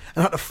month,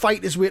 and had to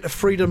fight his way to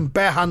freedom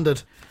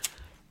barehanded.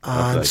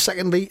 And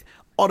secondly,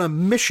 on a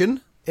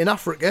mission in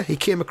Africa, he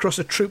came across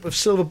a troop of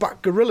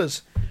silverback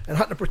gorillas and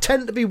had to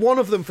pretend to be one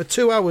of them for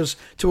 2 hours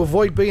to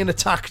avoid being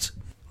attacked.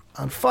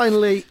 And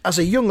finally, as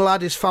a young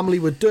lad, his family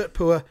were dirt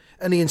poor,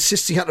 and he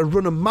insists he had to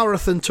run a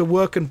marathon to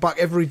work and back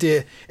every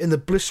day in the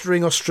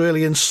blistering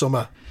Australian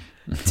summer.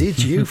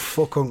 Did you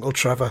fuck, Uncle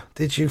Trevor?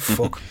 Did you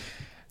fuck?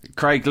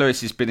 Craig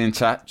Lewis has been in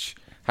touch.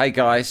 Hey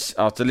guys,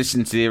 after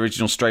listening to the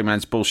original Stray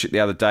Man's bullshit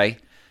the other day,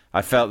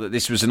 I felt that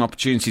this was an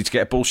opportunity to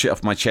get a bullshit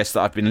off my chest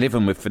that I've been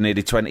living with for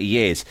nearly 20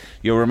 years.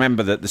 You'll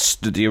remember that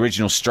the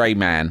original Stray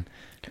Man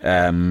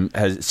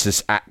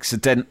has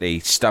accidentally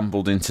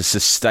stumbled into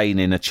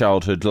sustaining a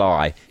childhood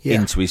lie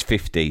into his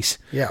 50s.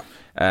 Yeah.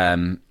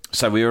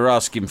 So we were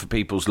asking for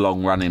people's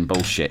long-running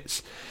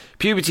bullshits.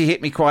 Puberty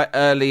hit me quite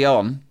early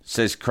on,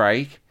 says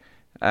Craig,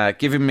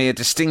 giving me a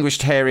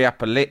distinguished hairy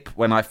upper lip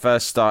when I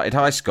first started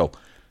high school.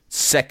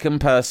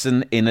 Second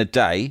person in a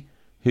day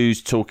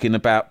who's talking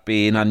about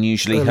being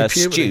unusually early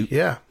hirsute. Puberty,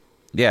 yeah.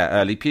 Yeah,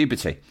 early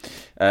puberty.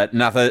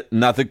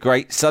 Another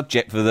great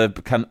subject for the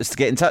cunters to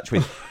get in touch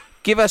with.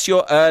 Give us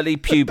your early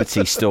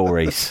puberty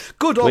stories.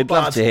 Good or We'd bad?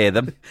 We'd love to hear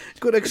them.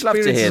 Good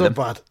experiences or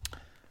bad?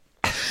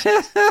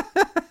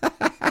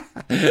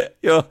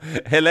 Your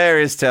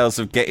hilarious tales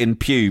of getting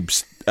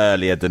pubes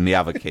earlier than the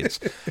other kids.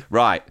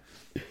 Right.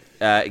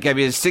 It gave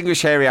me a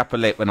distinguished hairy upper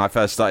lip when I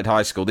first started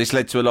high school. This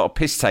led to a lot of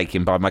piss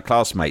taking by my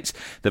classmates.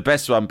 The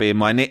best one being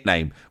my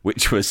nickname,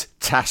 which was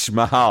Tash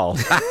Mahal.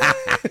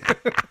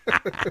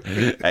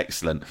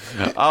 Excellent.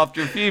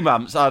 After a few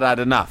months, I'd had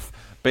enough.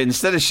 But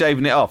instead of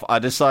shaving it off, I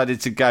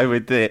decided to go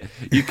with the,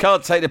 you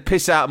can't take the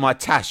piss out of my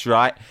tash,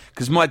 right?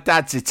 Because my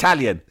dad's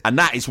Italian, and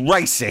that is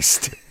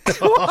racist.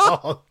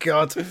 Oh,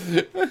 God.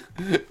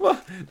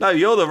 Well, no,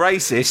 you're the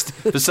racist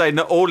for saying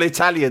that all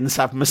Italians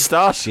have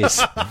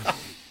moustaches.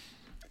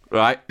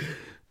 Right?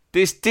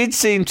 This did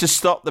seem to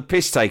stop the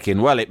piss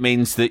taking. Well, it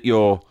means that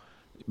your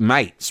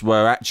mates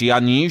were actually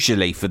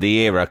unusually, for the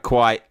era,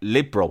 quite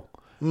liberal.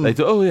 They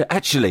thought, oh, yeah,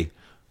 actually,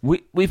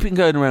 we've been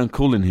going around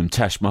calling him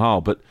Tash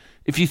Mahal, but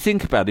if you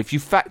think about it, if you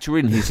factor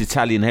in his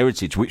Italian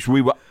heritage, which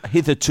we were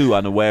hitherto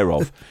unaware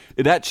of,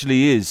 it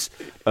actually is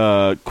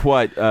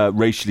quite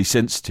racially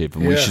sensitive,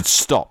 and we should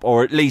stop,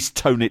 or at least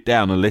tone it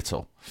down a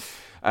little.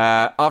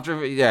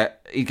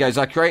 He goes,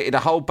 I created a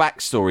whole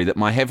backstory that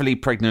my heavily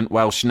pregnant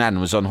Welsh nan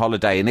was on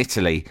holiday in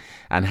Italy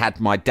and had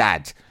my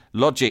dad.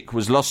 Logic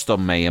was lost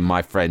on me and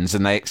my friends,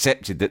 and they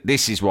accepted that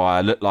this is why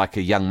I look like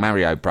a young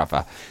Mario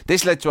brother.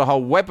 This led to a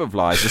whole web of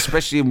lies,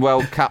 especially in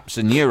World Cups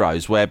and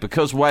Euros, where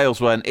because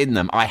Wales weren't in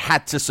them, I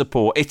had to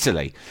support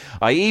Italy.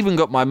 I even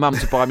got my mum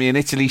to buy me an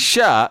Italy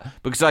shirt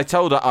because I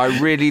told her I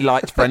really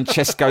liked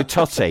Francesco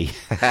Totti.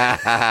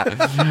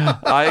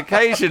 I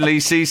occasionally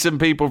see some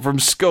people from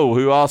school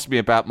who ask me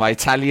about my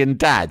Italian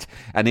dad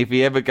and if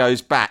he ever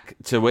goes back,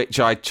 to which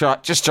I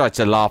just try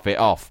to laugh it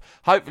off.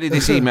 Hopefully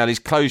this email is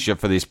closure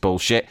for this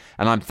bullshit,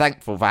 and I'm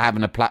thankful for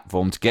having a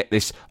platform to get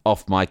this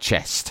off my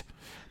chest.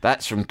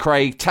 That's from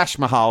Craig Tash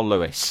Mahal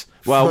Lewis.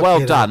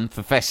 Well done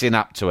for fessing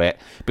up to it,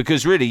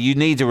 because really you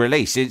need a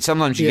release.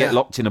 Sometimes you get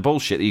locked in a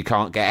bullshit that you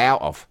can't get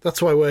out of.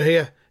 That's why we're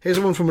here. Here's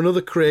one from another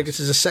Craig. This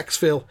is a sex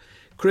fail.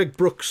 Craig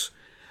Brooks.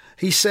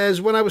 He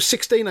says, when I was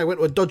 16, I went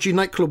to a dodgy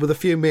nightclub with a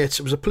few mates.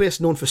 It was a place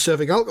known for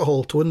serving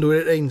alcohol to under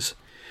 18s.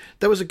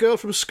 There was a girl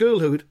from school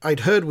who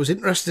I'd heard was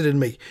interested in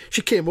me.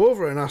 She came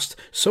over and asked,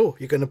 so,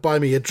 you're going to buy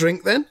me a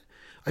drink then?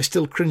 I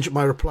still cringe at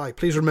my reply.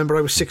 Please remember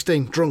I was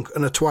 16, drunk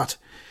and a twat.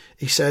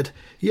 He said,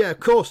 yeah, of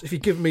course, if you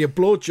give me a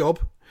blowjob.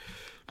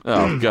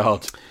 Oh,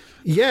 God.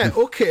 Yeah,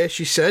 okay,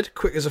 she said,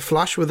 quick as a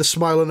flash with a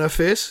smile on her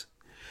face.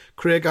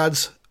 Craig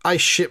adds, I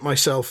shit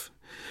myself.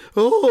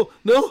 Oh,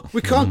 no,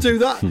 we can't do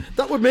that.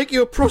 That would make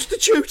you a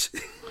prostitute.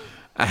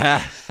 He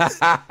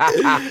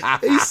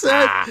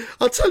said,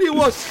 I'll tell you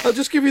what, I'll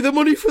just give you the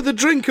money for the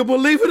drink and we'll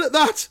leave it at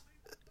that.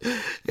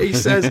 He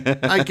says,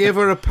 I gave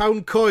her a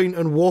 £1 coin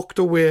and walked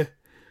away.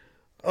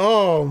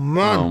 Oh,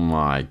 man. Oh,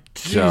 my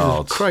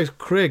God. Jesus Christ,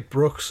 Craig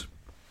Brooks.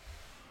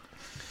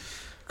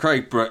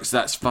 Craig Brooks,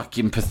 that's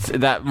fucking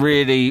that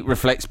really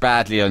reflects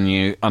badly on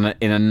you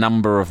in a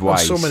number of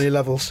ways. On so many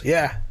levels,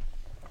 yeah.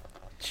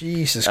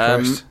 Jesus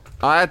Christ.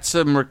 I had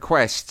some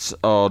requests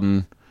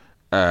on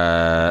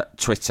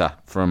Twitter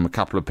from a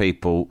couple of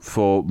people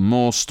for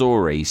more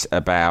stories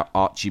about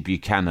Archie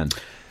Buchanan.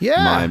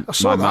 Yeah,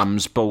 my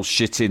mum's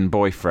bullshitting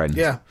boyfriend.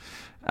 Yeah,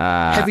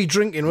 heavy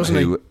drinking, wasn't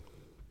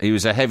he? He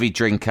was a heavy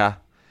drinker.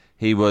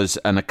 He was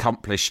an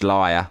accomplished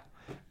liar.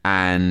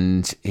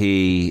 And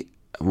he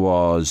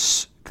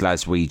was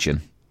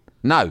Glaswegian.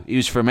 No, he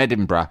was from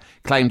Edinburgh.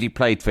 Claimed he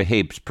played for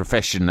Hibs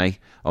professionally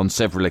on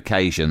several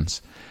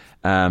occasions.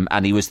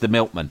 And he was the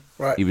milkman.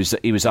 Right.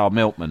 He was our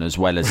milkman as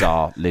well as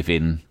our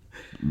living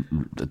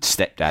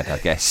stepdad, I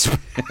guess.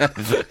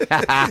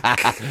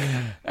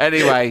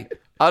 Anyway,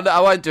 I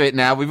won't do it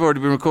now. We've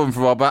already been recording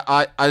for a while. But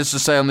I just to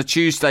say, on the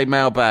Tuesday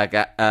mailbag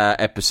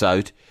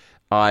episode,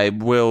 I've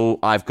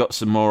got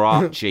some more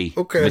Archie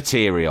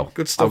material.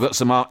 Good stuff. I've got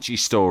some Archie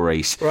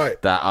stories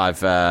that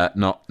I've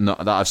not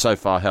that I've so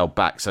far held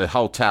back. So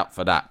hold out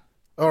for that.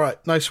 All right,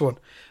 nice one.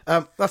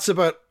 That's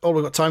about all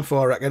we've got time for,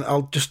 I reckon.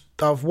 I'll just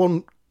have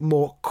one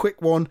more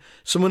quick one.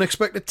 Some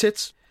unexpected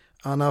tits,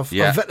 and I've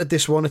vetted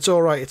this one. It's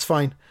all right. It's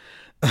fine.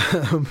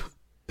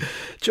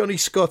 Johnny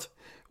Scott.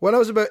 When I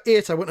was about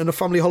 8, I went on a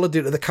family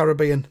holiday to the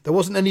Caribbean. There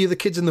wasn't any of the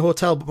kids in the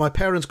hotel, but my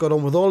parents got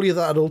on with all the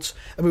other adults,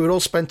 and we would all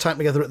spend time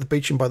together at the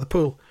beach and by the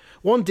pool.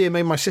 One day,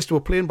 me and my sister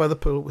were playing by the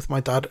pool with my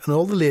dad, and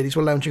all the ladies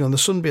were lounging on the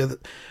sunbathe.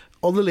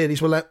 All the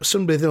ladies were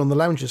sunbathing on the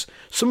lounges.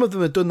 Some of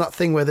them had done that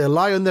thing where they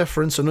lie on their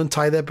fronts and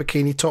untie their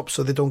bikini tops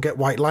so they don't get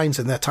white lines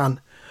in their tan.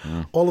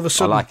 All of a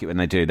sudden, I like it when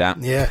they do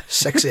that. Yeah,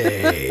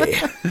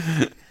 sexy.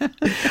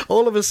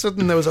 All of a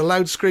sudden, there was a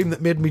loud scream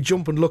that made me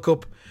jump and look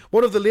up.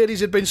 One of the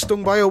ladies had been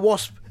stung by a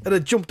wasp and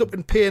had jumped up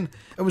in pain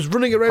and was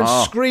running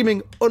around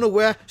screaming,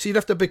 unaware she'd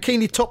left a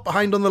bikini top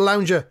behind on the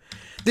lounger.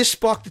 This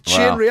sparked a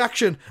chain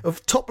reaction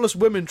of topless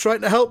women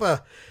trying to help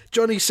her.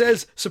 Johnny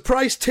says,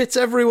 surprise tits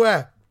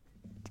everywhere.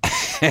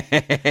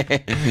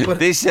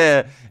 This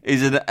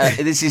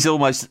is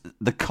almost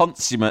the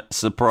consummate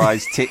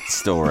surprise tit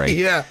story.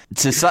 Yeah.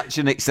 To such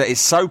an extent, it's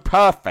so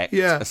perfect,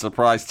 a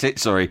surprise tit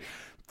story,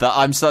 that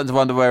I'm starting to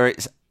wonder where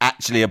it's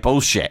actually a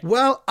bullshit.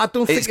 Well, I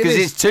don't think it's because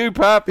it's too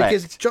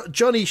perfect. Because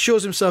Johnny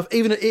shows himself,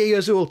 even at 8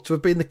 years old, to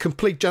have been the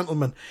complete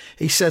gentleman.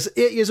 He says,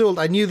 8 years old,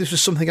 I knew this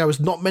was something I was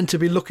not meant to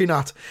be looking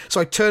at.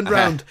 So I turned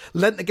round,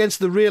 leant against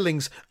the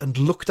railings, and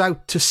looked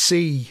out to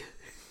sea.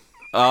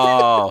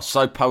 Oh,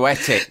 so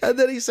poetic. And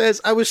then he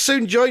says, I was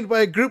soon joined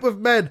by a group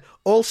of men,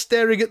 all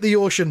staring at the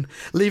ocean,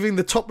 leaving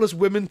the topless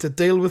women to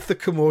deal with the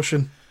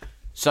commotion.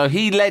 So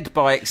he led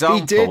by example.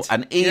 He did.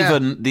 And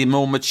even the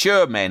more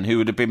mature men who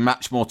would have been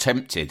much more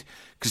tempted.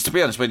 Because to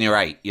be honest, when you're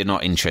 8, you're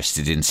not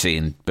interested in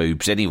seeing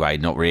boobs anyway,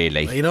 not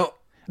really. You're not?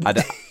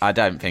 I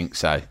don't think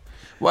so.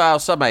 Well,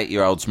 some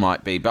 8-year-olds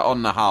might be, but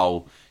on the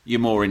whole, you're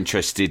more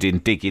interested in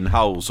digging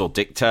holes or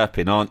Dick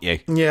Turpin, aren't you?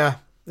 Yeah,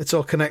 it's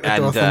all connected,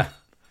 I think.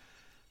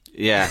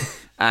 Yeah,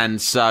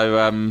 and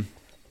so...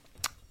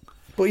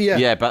 but yeah.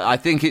 Yeah, but I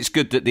think it's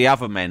good that the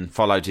other men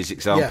followed his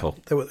example.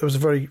 Yeah, there was a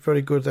very,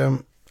 very good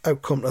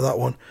outcome to that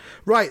one.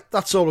 Right,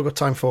 that's all we've got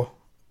time for.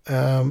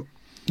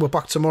 We're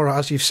back tomorrow,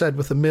 as you've said,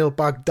 with the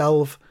mailbag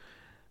delve.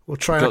 We'll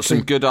try and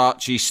some good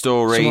Archie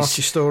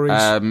stories.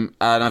 And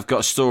I've got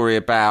a story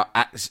about...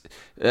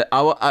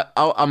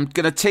 I'm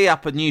going to tee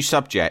up a new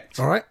subject.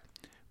 All right.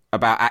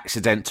 About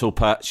accidental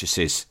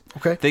purchases.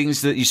 Okay.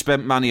 Things that you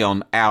spent money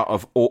on out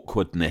of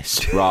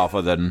awkwardness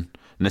rather than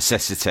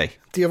necessity.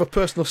 Do you have a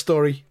personal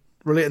story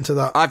relating to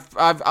that?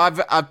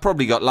 I've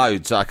probably got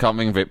loads. I can't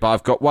think of it, but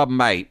I've got one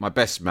mate, my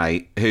best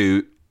mate,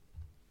 who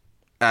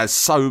has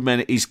so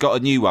many. He's got a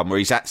new one where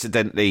he's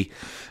accidentally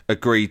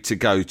agreed to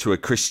go to a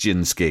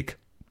Christian's gig.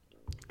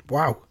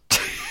 Wow.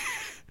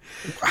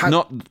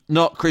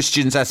 Not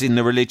Christians as in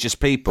the religious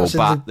people,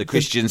 but the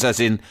Christians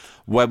as in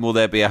when will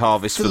there be a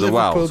harvest for the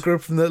world? Liverpool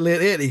group from the late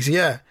 80s,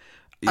 yeah.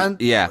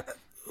 And yeah.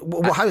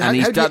 How did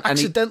he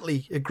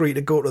accidentally agree to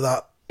go to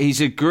that?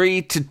 He's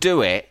agreed to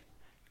do it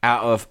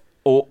out of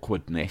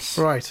awkwardness.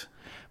 Right.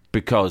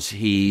 Because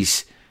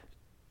he's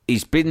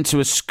been to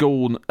a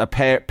school, a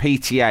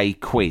PTA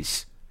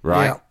quiz,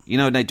 right? Yeah. You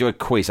know when they do a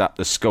quiz at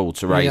the school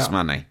to raise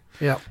money?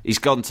 Yeah. He's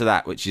gone to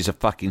that, which is a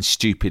fucking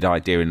stupid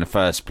idea in the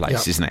first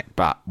place, isn't it?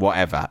 But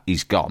whatever,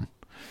 he's gone.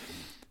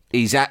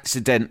 He's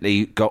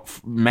accidentally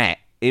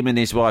him and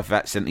his wife have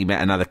accidentally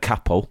met another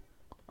couple.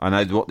 I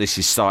know what this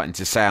is starting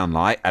to sound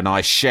like, and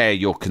I share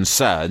your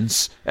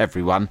concerns,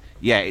 everyone.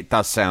 Yeah, it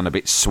does sound a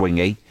bit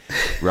swingy,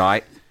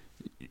 right?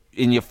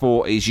 In your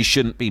 40s, you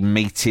shouldn't be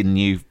meeting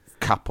new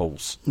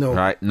couples,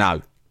 right?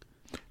 No.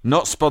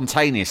 Not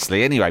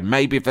spontaneously, anyway.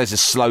 Maybe if there's a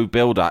slow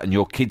build-up and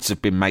your kids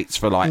have been mates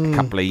for like a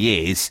couple of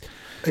years.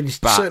 And you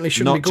certainly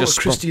shouldn't be going to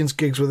Christians'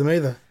 gigs with them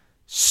either.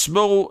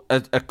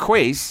 A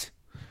quiz.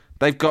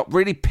 They've got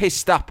really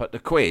pissed up at the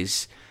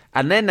quiz,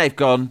 and then they've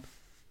gone...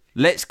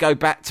 Let's go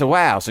back to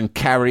ours and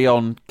carry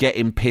on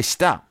getting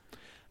pissed up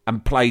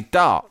and play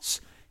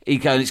darts.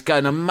 It's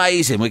going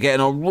amazing. We're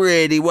getting on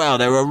really well.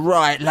 They're a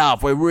right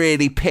love. We're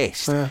really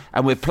pissed. Yeah.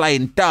 And we're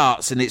playing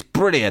darts and it's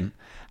brilliant.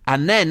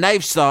 And then we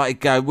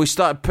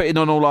started putting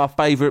on all our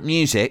favourite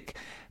music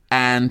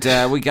and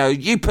we go,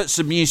 you put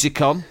some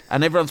music on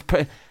and they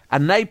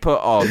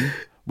put on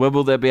When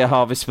Will There Be a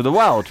Harvest for the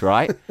World,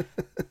 right?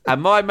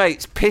 And my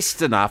mate's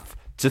pissed enough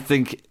to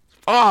think,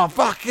 oh,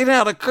 fucking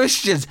hell, the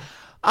Christians...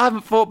 I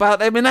haven't thought about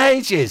them in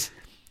ages.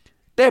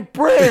 They're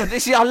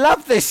brilliant. I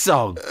love this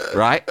song,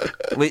 right?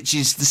 Which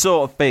is the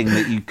sort of thing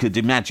that you could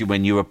imagine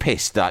when you were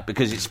pissed, like,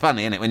 because it's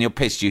funny, isn't it? When you're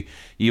pissed,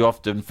 you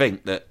often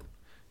think that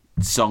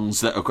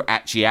songs that are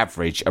actually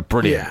average are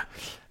brilliant. Yeah.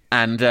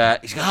 And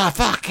he's going, oh,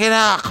 fucking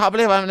hell, I can't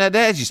believe I haven't had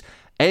theirs.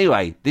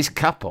 Anyway, this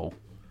couple,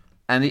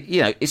 and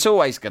it's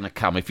always going to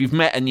come. If you've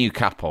met a new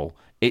couple,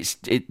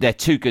 they're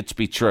too good to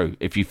be true.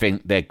 If you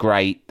think they're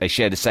great, they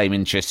share the same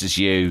interests as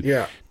you,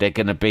 they're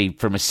going to be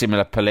from a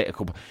similar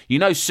political...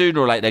 sooner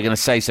or later they're going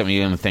to say something,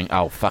 you're going to think,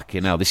 oh,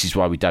 fucking hell, this is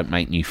why we don't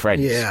make new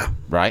friends. Yeah.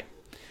 Right?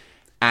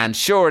 And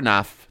sure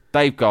enough,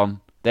 they've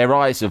gone, their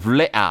eyes have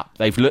lit up,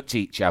 they've looked at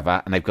each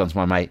other, and they've gone to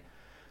my mate,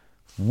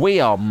 we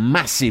are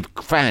massive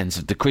fans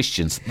of the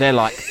Christians. They're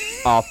like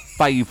our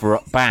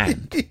favourite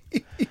band.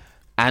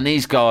 And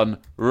he's gone,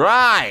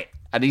 right.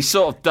 And he's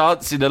sort of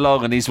dancing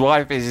along, and his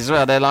wife is as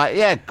well. They're like,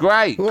 yeah,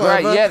 great.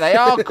 Yeah, they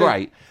are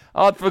great.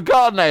 I'd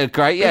forgotten they were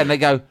great. Yeah, and they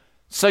go,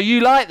 so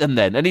you like them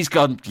then? And he's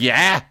gone,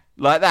 yeah,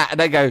 like that. And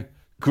they go,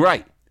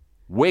 great.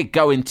 We're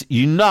going to,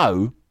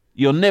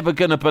 you're never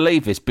going to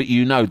believe this, but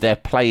they're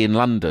playing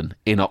London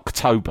in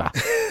October.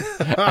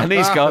 And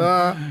he's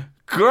gone,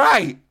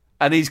 great.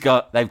 And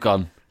they've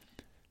gone,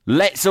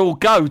 let's all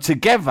go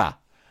together.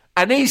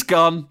 And he's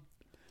gone,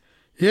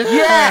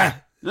 yeah,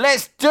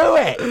 let's do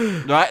it.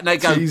 Right? And they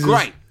go,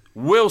 great,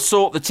 we'll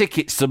sort the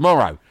tickets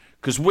tomorrow.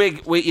 Because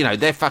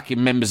they're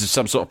fucking members of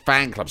some sort of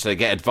fan club, so they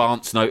get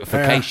advance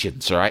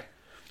notifications, right?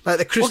 Like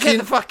the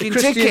Christians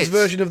tickets.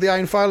 version of the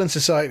Iron Filing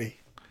Society.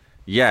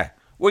 Yeah.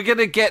 We're going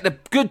to get the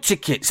good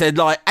tickets. They're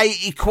like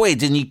 80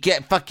 quid and you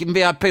get fucking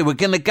VIP. We're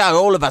going to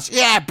go, all of us.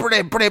 Yeah,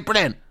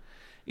 brilliant.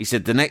 He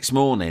said the next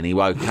morning he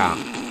woke up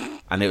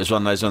and it was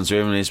one of those ones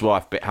where him and his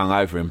wife a bit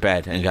hungover in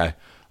bed and go,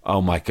 oh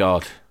my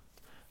God.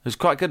 It was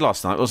quite good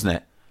last night, wasn't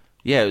it?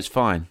 Yeah, it was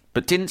fine.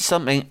 But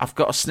I've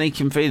got a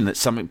sneaking feeling that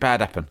something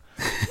bad happened.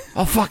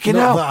 Oh, fucking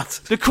hell.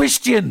 That. The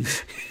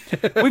Christians.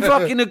 We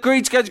fucking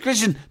agreed to go to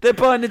Christian. They're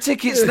buying the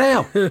tickets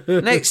now.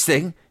 Next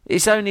thing,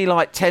 it's only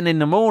like 10 in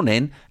the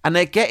morning and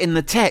they're getting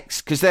the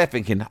text because they're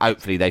thinking,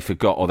 hopefully they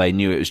forgot or they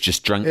knew it was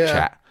just drunk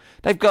chat.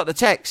 They've got the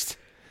text.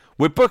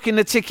 We're booking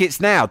the tickets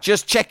now,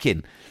 just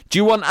checking. Do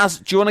you want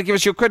to give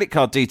us your credit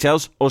card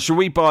details or should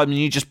we buy them and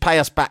you just pay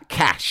us back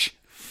cash?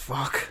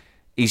 Fuck.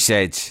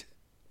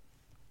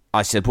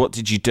 I said, what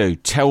did you do?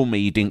 Tell me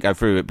you didn't go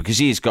through it, because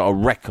he's got a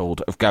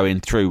record of going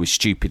through with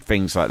stupid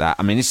things like that.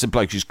 I mean, this is a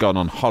bloke who's gone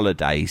on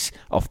holidays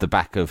off the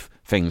back of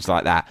things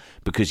like that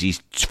because he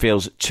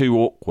feels too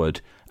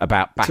awkward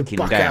about backing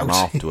down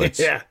afterwards.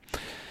 Yeah.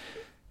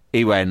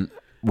 He went,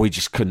 we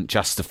just couldn't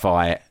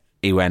justify it.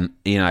 He went,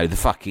 the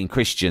fucking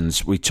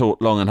Christians, we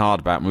talked long and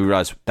hard about it and we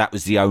realised that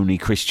was the only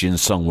Christian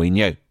song we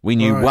knew. We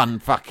knew one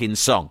fucking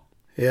song.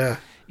 Yeah.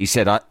 He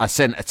said, I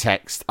sent a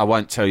text. I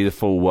won't tell you the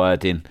full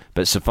wording,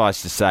 but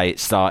suffice to say it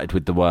started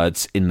with the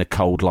words, in the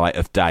cold light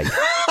of day.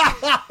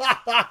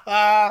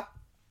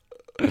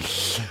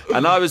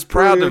 And I was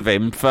proud of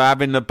him for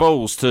having the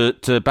balls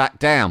to back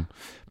down.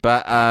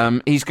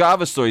 But he's got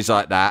other stories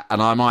like that, and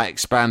I might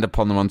expand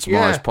upon them on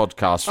tomorrow's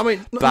podcast. I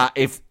mean, but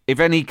if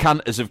any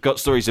cunters have got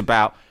stories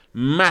about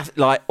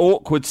like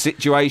awkward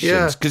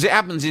situations, because it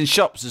happens in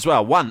shops as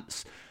well.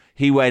 Once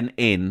he went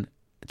in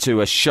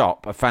to a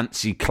shop, a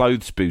fancy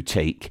clothes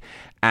boutique,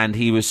 and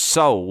he was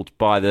sold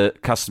by the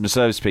customer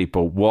service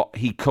people what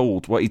he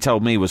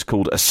told me was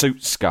called a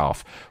suit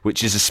scarf,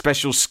 which is a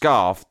special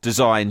scarf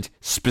designed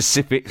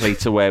specifically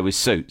to wear with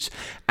suits,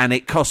 and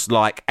it cost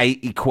like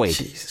 80 quid.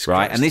 Jesus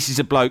right Christ. And this is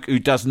a bloke who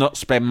does not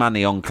spend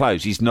money on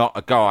clothes. He's not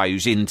a guy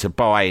who's into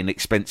buying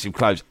expensive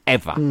clothes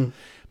ever.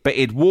 But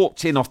he'd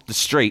walked in off the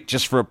street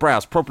just for a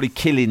browse, probably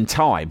killing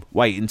time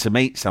waiting to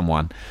meet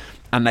someone,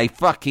 and they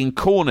fucking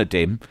cornered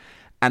him.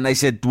 And they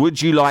said,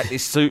 would you like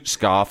this suit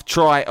scarf?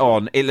 Try it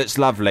on. It looks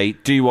lovely.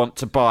 Do you want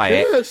to buy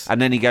it? Yes.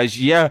 And then he goes,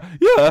 yeah.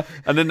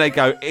 And then they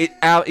go,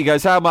 he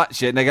goes, how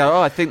much? And they go, oh,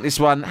 I think this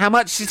one. How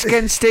much is it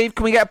again, Steve?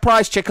 Can we get a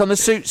price check on the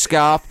suit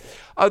scarf?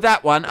 Oh,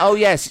 that one. Oh,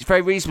 yes, it's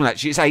very reasonable,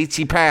 actually. It's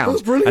 £80.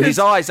 That's brilliant. And his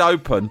eyes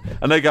open,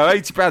 and they go,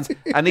 £80.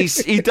 And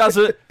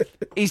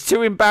he's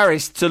too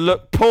embarrassed to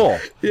look poor.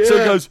 Yeah. So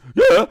he goes,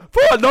 yeah,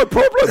 fine, no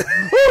problem.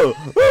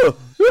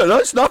 Yeah,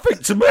 that's nothing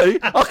to me.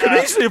 I can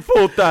easily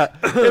afford that.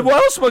 Yeah, what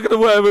else am I going to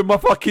wear with my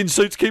fucking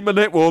suit to keep my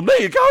neck warm? There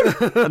you go.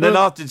 And then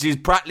afterwards, he's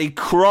practically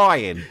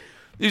crying.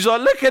 He's like,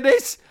 look at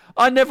this.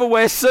 I never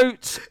wear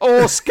suits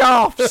or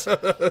scarves.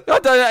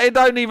 I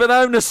don't even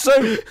own a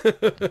suit.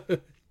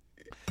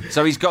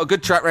 So he's got a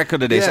good track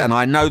record of this, and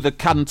I know the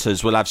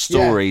cunters will have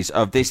stories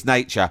of this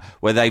nature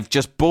where they've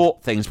just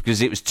bought things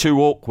because it was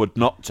too awkward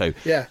not to.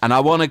 Yeah. And I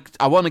want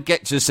to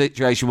get to a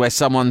situation where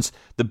someone's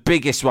the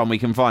biggest one we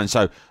can find,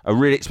 so a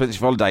really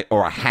expensive holiday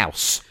or a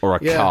house or a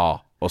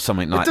car or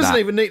something like that. It doesn't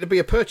even need to be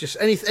a purchase.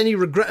 Any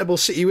regrettable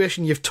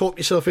situation you've talked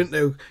yourself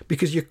into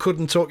because you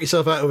couldn't talk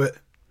yourself out of it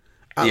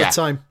at the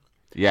time.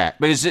 Yeah,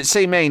 because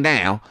see me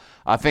now,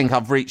 I think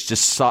I've reached a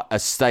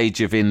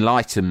stage of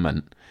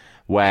enlightenment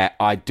where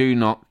I do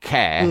not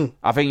care.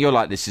 I think you're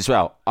like this as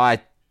well. I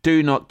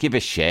do not give a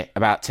shit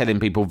about telling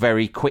people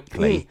very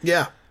quickly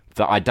that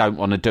I don't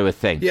want to do a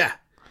thing. Yeah.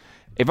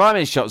 If I'm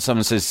in a shop and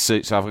someone says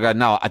suits off, I go,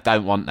 no, I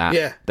don't want that.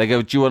 Yeah. They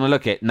go, do you want to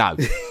look at it? No.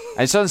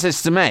 And someone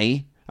says to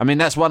me, I mean,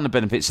 that's one of the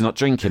benefits of not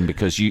drinking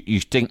because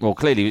you think more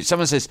clearly. If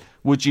someone says,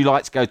 would you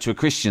like to go to a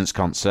Christian's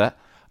concert?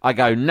 I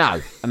go,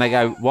 no. And they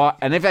go, why?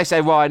 And if they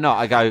say, why not?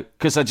 I go,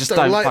 because I just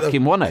don't like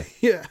fucking want to.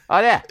 Yeah. Oh,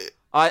 yeah.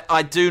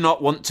 I do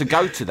not want to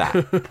go to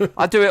that.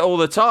 I do it all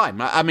the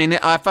time. I mean,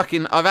 I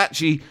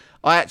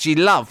actually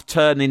love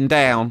turning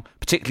down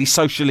particularly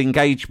social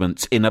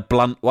engagements in a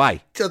blunt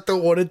way. I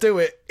don't want to do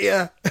it.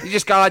 Yeah. You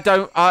just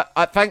go,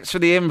 I thanks for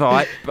the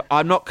invite, but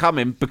I'm not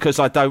coming because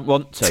I don't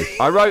want to.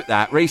 I wrote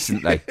that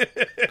recently.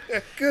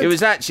 It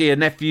was actually a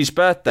nephew's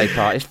birthday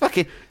party. It's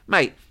fucking,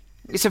 mate,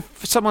 it's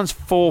someone's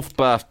 4th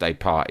birthday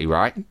party,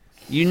 right?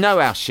 You know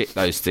how shit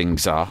those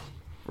things are,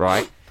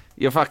 right?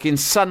 You're fucking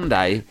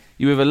Sunday,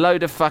 you with a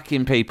load of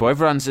fucking people.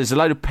 There's a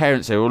load of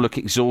parents there who all look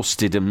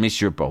exhausted and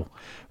miserable,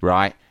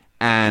 right?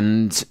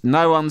 And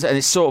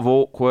it's sort of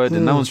awkward,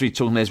 and no one's really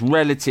talking. There's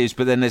relatives,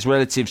 but then there's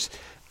relatives.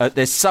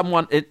 There's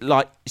someone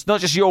it's not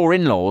just your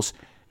in-laws;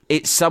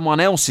 it's someone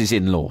else's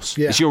in-laws.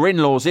 Yeah. It's your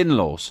in-laws'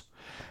 in-laws,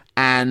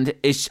 and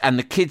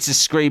the kids are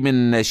screaming.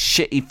 And there's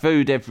shitty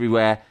food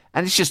everywhere,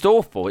 and it's just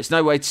awful. It's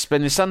no way to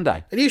spend a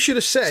Sunday. And you should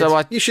have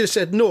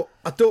said, no,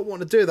 I don't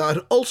want to do that.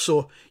 And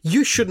also,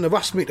 you shouldn't have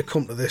asked me to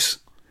come to this.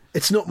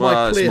 It's not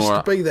my place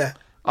to be there.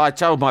 I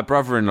told my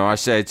brother-in-law, I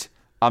said,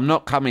 I'm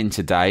not coming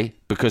today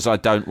because I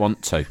don't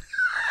want to.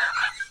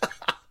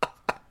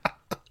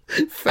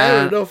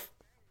 Fair enough.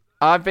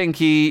 I think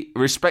he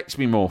respects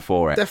me more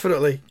for it.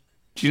 Definitely.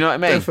 Do you know what I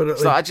mean?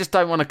 Definitely. So I just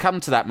don't want to come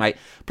to that, mate.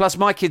 Plus,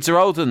 my kids are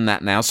older than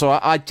that now, so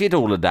I did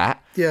all of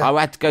that. Yeah. I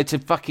had to go to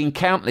fucking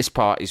countless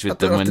parties with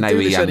them when they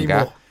were younger.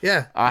 Anymore.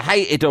 Yeah. I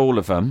hated all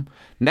of them.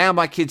 Now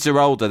my kids are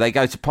older. They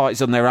go to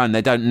parties on their own.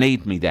 They don't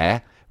need me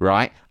there,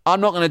 right? I'm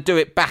not going to do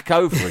it back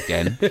over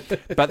again.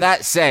 But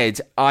that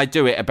said, I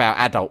do it about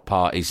adult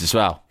parties as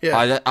well.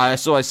 Yeah. I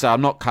always say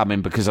I'm not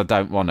coming because I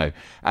don't want to.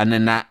 And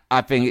then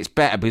I think it's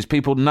better because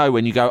people know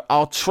when you go,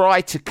 I'll try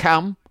to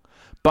come,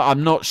 but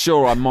I'm not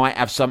sure, I might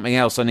have something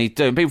else I need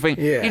to do. And people think,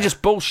 you're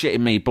just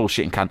bullshitting me,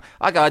 bullshitting cunt.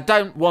 I go, I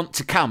don't want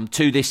to come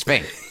to this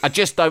thing. I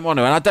just don't want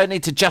to. And I don't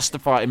need to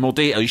justify it in more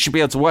detail. You should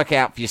be able to work it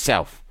out for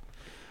yourself.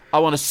 I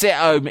want to sit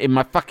home in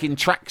my fucking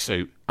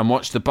tracksuit and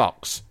watch the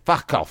box.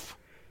 Fuck off.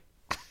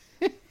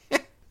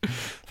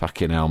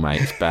 Fucking hell,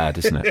 mate. It's bad,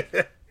 isn't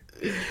it?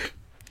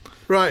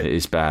 Right. It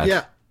is bad.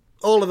 Yeah.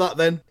 All of that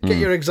then. Get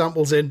your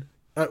examples in.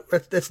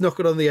 Let's knock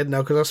it on the head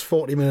now because that's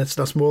 40 minutes.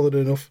 That's more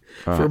than enough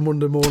for a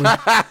Monday morning.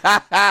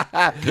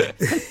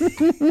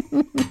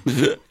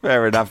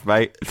 Fair enough,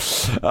 mate.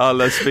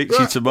 I'll speak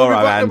to you tomorrow,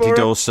 Andy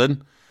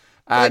Dawson.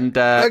 And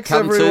thanks,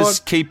 Cunters, everyone.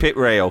 Keep it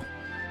real.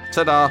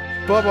 Ta-da.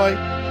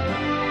 Bye-bye.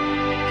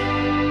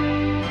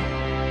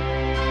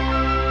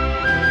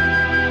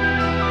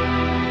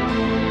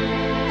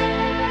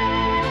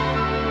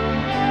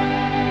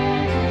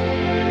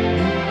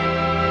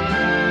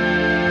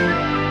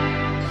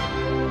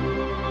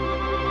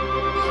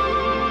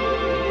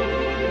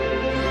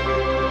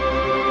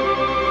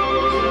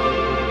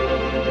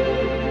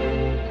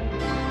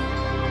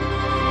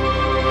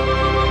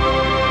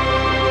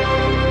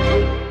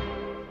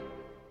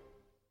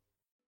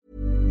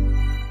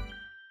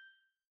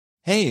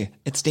 Hey,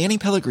 it's Danny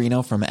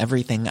Pellegrino from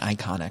Everything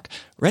Iconic.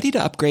 Ready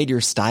to upgrade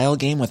your style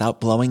game without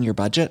blowing your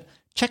budget?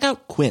 Check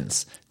out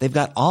Quince. They've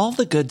got all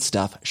the good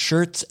stuff,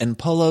 shirts and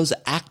polos,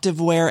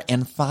 activewear,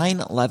 and fine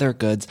leather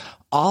goods,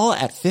 all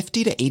at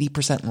 50 to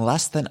 80%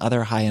 less than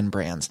other high-end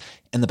brands.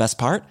 And the best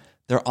part?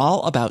 They're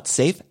all about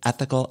safe,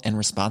 ethical, and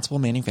responsible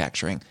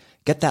manufacturing.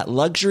 Get that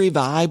luxury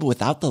vibe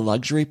without the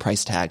luxury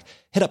price tag.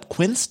 Hit up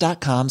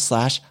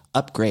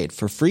quince.com/upgrade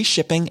for free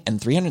shipping and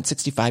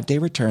 365-day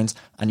returns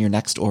on your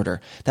next order.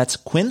 That's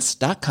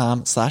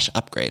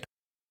quince.com/upgrade.